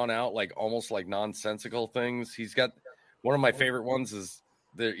drawn out, like almost like nonsensical things. He's got one of my favorite ones is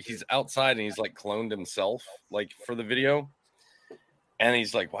he's outside and he's like cloned himself, like for the video. And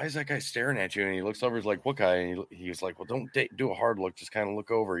he's like, why is that guy staring at you? And he looks over, he's like, what guy? And he's like, well, don't do a hard look. Just kind of look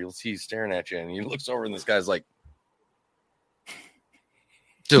over. You'll see he's staring at you. And he looks over and this guy's like,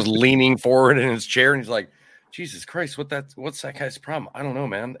 just leaning forward in his chair. And he's like, Jesus Christ, what's that guy's problem? I don't know,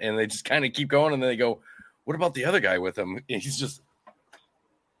 man. And they just kind of keep going. And then they go, what about the other guy with him? And he's just,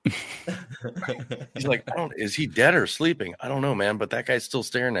 he's like, is he dead or sleeping? I don't know, man. But that guy's still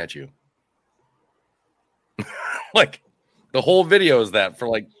staring at you. Like the whole video is that for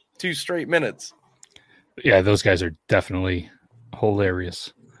like 2 straight minutes. Yeah, those guys are definitely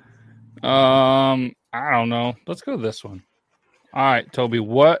hilarious. I don't know. Let's go to this one. All right, Toby,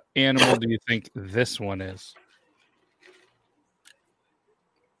 what animal do you think this one is?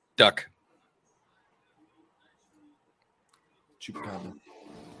 Duck. Chupacabra.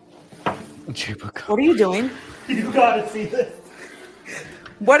 Chupacabra. What are you doing? You gotta see this.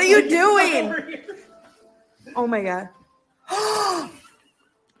 What are you doing? Oh my God.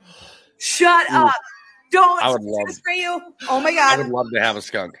 Shut up. Don't. I would love this for you. Oh my God. I would love to have a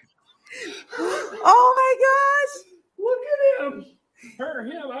skunk. Oh my gosh. Look at him. Her,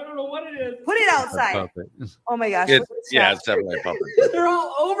 him. I don't know what it is. Put it outside. Oh my gosh. It's definitely a puppet. They're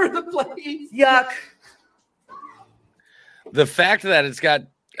all over the place. Yuck. The fact that it's got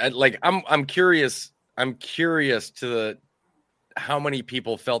like I'm curious to how many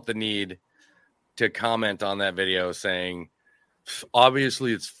people felt the need to comment on that video saying,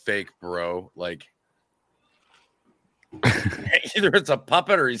 obviously it's fake, bro. Like either it's a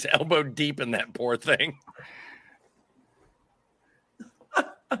puppet or he's elbow deep in that poor thing.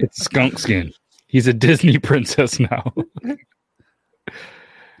 It's skunk skin. He's a Disney princess now.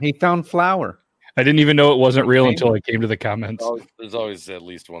 He found flour. I didn't even know it wasn't real until I came to the comments. There's always at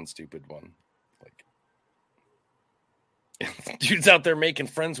least one stupid one. Like, dude's out there making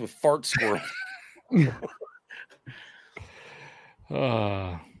friends with fart squirrels.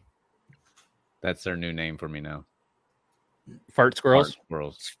 That's their new name for me now. Fart squirrels?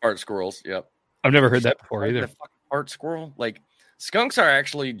 Fart squirrels, yep. I've never heard that before either. Fart squirrel? Like, skunks are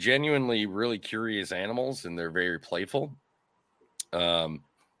actually genuinely really curious animals, and they're very playful.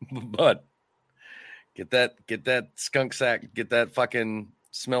 But get that skunk sack, get that fucking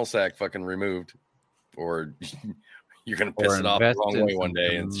smell sack fucking removed, or you're gonna piss it off the wrong way one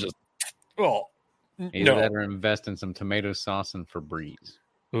day, and it's just either that or invest in some tomato sauce and Febreze.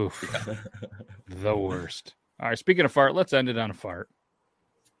 Oof, the worst. All right, speaking of fart, let's end it on a fart.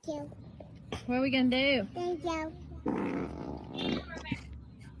 What are we gonna do? Thank you.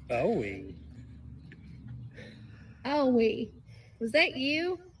 Bowie. Oh, wait. Was that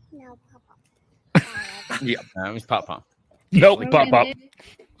you? No, Papa. Yeah, it was Papa. Nope, What are we pop gonna up.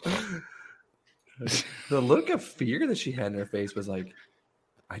 do? The look of fear that she had in her face was like,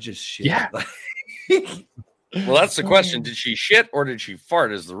 I just shit. Yeah. Well, that's the question. Did she shit or did she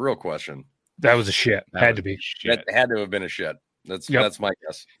fart? Is the real question. That was a shit. Had to be. That had to have been a shit. That's my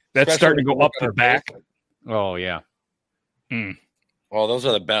guess. That's Especially starting to when go you up look at the her back. face. Oh yeah. Oh, those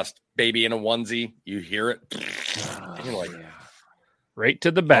are the best. Baby in a onesie. You hear it. And you're like, Right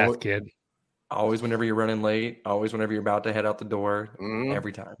to the bath, kid. Always whenever you're running late. Always whenever you're about to head out the door. Mm-hmm.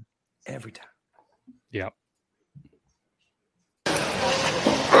 Every time. Every time. Yep.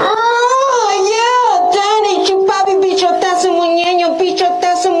 Oh, yeah, Daddy, chupapi, bichotazo, muñeño,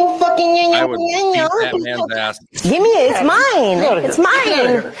 bichotazo, mu fucking ñeño, I would beat that man's ass. Give me it. It's mine. It's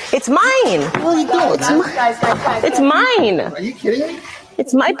mine. It's mine. What are you doing? It's mine. It's mine. Are you kidding me?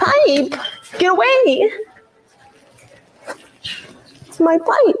 It's my pipe. Get away. It's my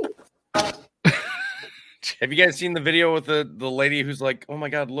pipe. Have you guys seen the video with the lady who's like, oh my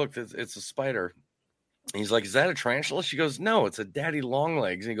God, look, it's a spider. And he's like, is that a tarantula? She goes, no, it's a daddy long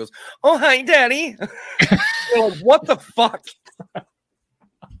legs. And he goes, oh, hi, daddy. Like, what the fuck?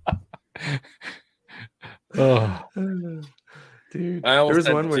 Oh. Dude, I almost there was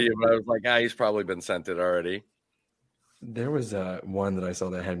sent one it where to you, but I was like, he's probably been sent it already. there was one that I saw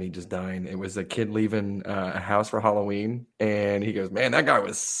that had me just dying. It was a kid leaving a house for Halloween, and he goes, "Man, that guy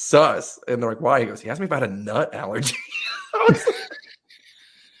was sus." And they're like, "Why?" He goes, "He asked me about a nut allergy."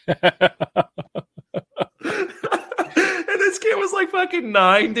 And this kid was like fucking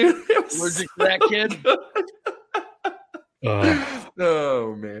 9, dude. It was allergic to that kid.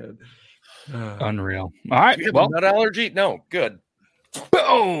 Oh man, Unreal. All right. You have Well, a nut allergy? No, good.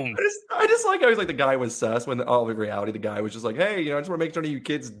 Boom. I just like I was like the guy was sus when all of reality the guy was just like, "Hey, I just want to make sure none of you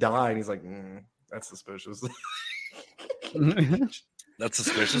kids die." And he's like, "That's suspicious." That's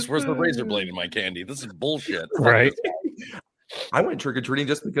suspicious. Where's the razor blade in my candy? This is bullshit. Right. I went trick or treating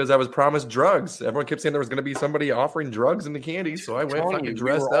just because I was promised drugs. Everyone kept saying there was going to be somebody offering drugs in the candy, so I went fucking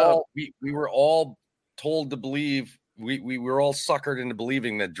dressed up. We were all told to believe. We were all suckered into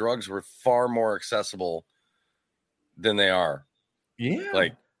believing that drugs were far more accessible than they are. Yeah,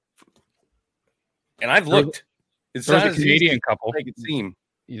 like, and I've looked. It's There was not a as easy Canadian as couple. make it seem.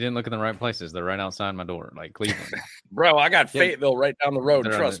 You didn't look in the right places. They're right outside my door, like Cleveland. Bro, I got Yeah. Fayetteville right down the road.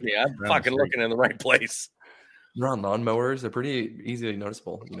 They're on Trust the- me, I'm they're on the fucking street. looking in the right place. They're on lawnmowers. They're pretty easily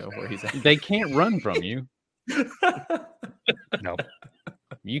noticeable, where he's at. They can't run from you. No.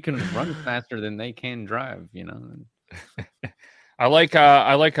 You can run faster than they can drive, I like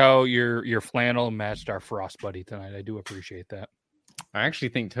how your flannel matched our frost buddy tonight. I do appreciate that. I actually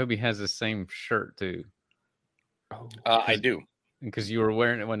think Toby has the same shirt too. I do. Because you were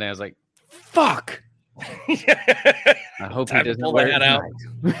wearing it one day. I was like, fuck. I hope he Time to doesn't pull wear the it hat out.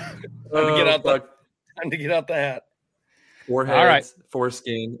 tonight. Time to get out the hat. Foreheads, All right.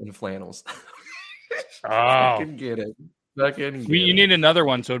 foreskin, and flannels. Oh, Fucking get it. Fucking get you it. need another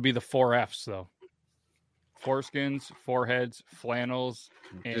one, so it'd be the 4 Fs though. Foreskins, foreheads, flannels,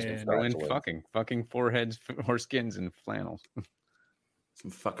 Just and throw in fucking foreheads, foreskins, and flannels.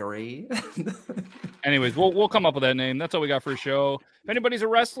 Some fuckery. anyways, we'll come up with that name. That's all we got for a show. If anybody's a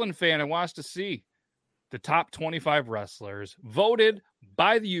wrestling fan and wants to see the top 25 wrestlers voted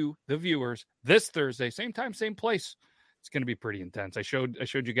by you, the viewers, this Thursday, same time, same place, it's going to be pretty intense. I showed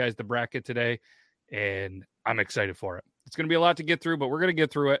you guys the bracket today, and I'm excited for it. It's going to be a lot to get through, but we're going to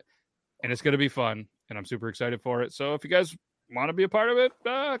get through it, and it's going to be fun, and I'm super excited for it. So if you guys want to be a part of it,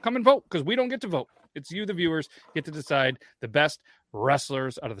 come and vote, because we don't get to vote. It's you, the viewers, get to decide the best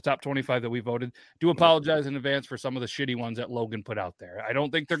wrestlers out of the top 25 that we voted. Do apologize in advance for some of the shitty ones that Logan put out there. I don't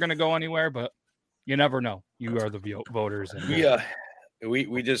think they're going to go anywhere, but you never know. You are the voters. And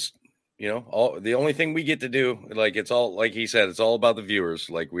we just, the only thing we get to do, like, it's all, like he said, it's all about the viewers.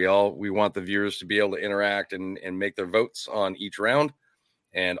 Like, we want the viewers to be able to interact and make their votes on each round.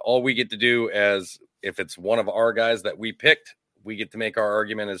 And all we get to do as if it's one of our guys that we picked, we get to make our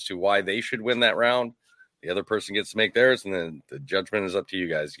argument as to why they should win that round. The other person gets to make theirs, and then the judgment is up to you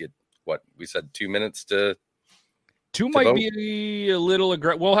guys. You get what we said, 2 minutes to. Two might vote. be a little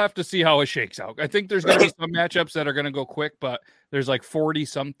aggressive. We'll have to see how it shakes out. I think there's going to be some matchups that are going to go quick, but there's like 40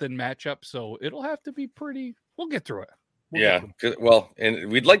 something matchups, so it'll have to be pretty. We'll get through it. And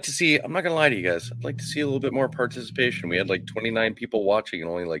we'd like to see. I'm not going to lie to you guys. I'd like to see a little bit more participation. We had like 29 people watching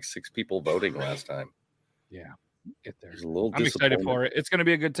and only like 6 people voting last time. Yeah. Get there. There's a little. I'm excited for it. It's going to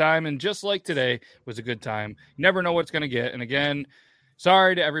be a good time, and just like today was a good time. You never know what's going to get. And again,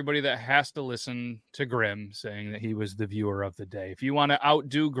 sorry to everybody that has to listen to Grim saying that he was the viewer of the day. If you want to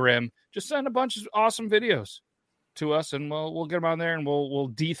outdo Grim, just send a bunch of awesome videos. to us, and we'll get him on there, and we'll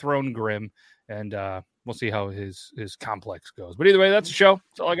dethrone Grim, and we'll see how his complex goes. But either way, that's the show.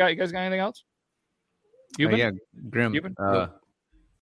 That's all I got. You guys got anything else? Yeah, Grim. Euban?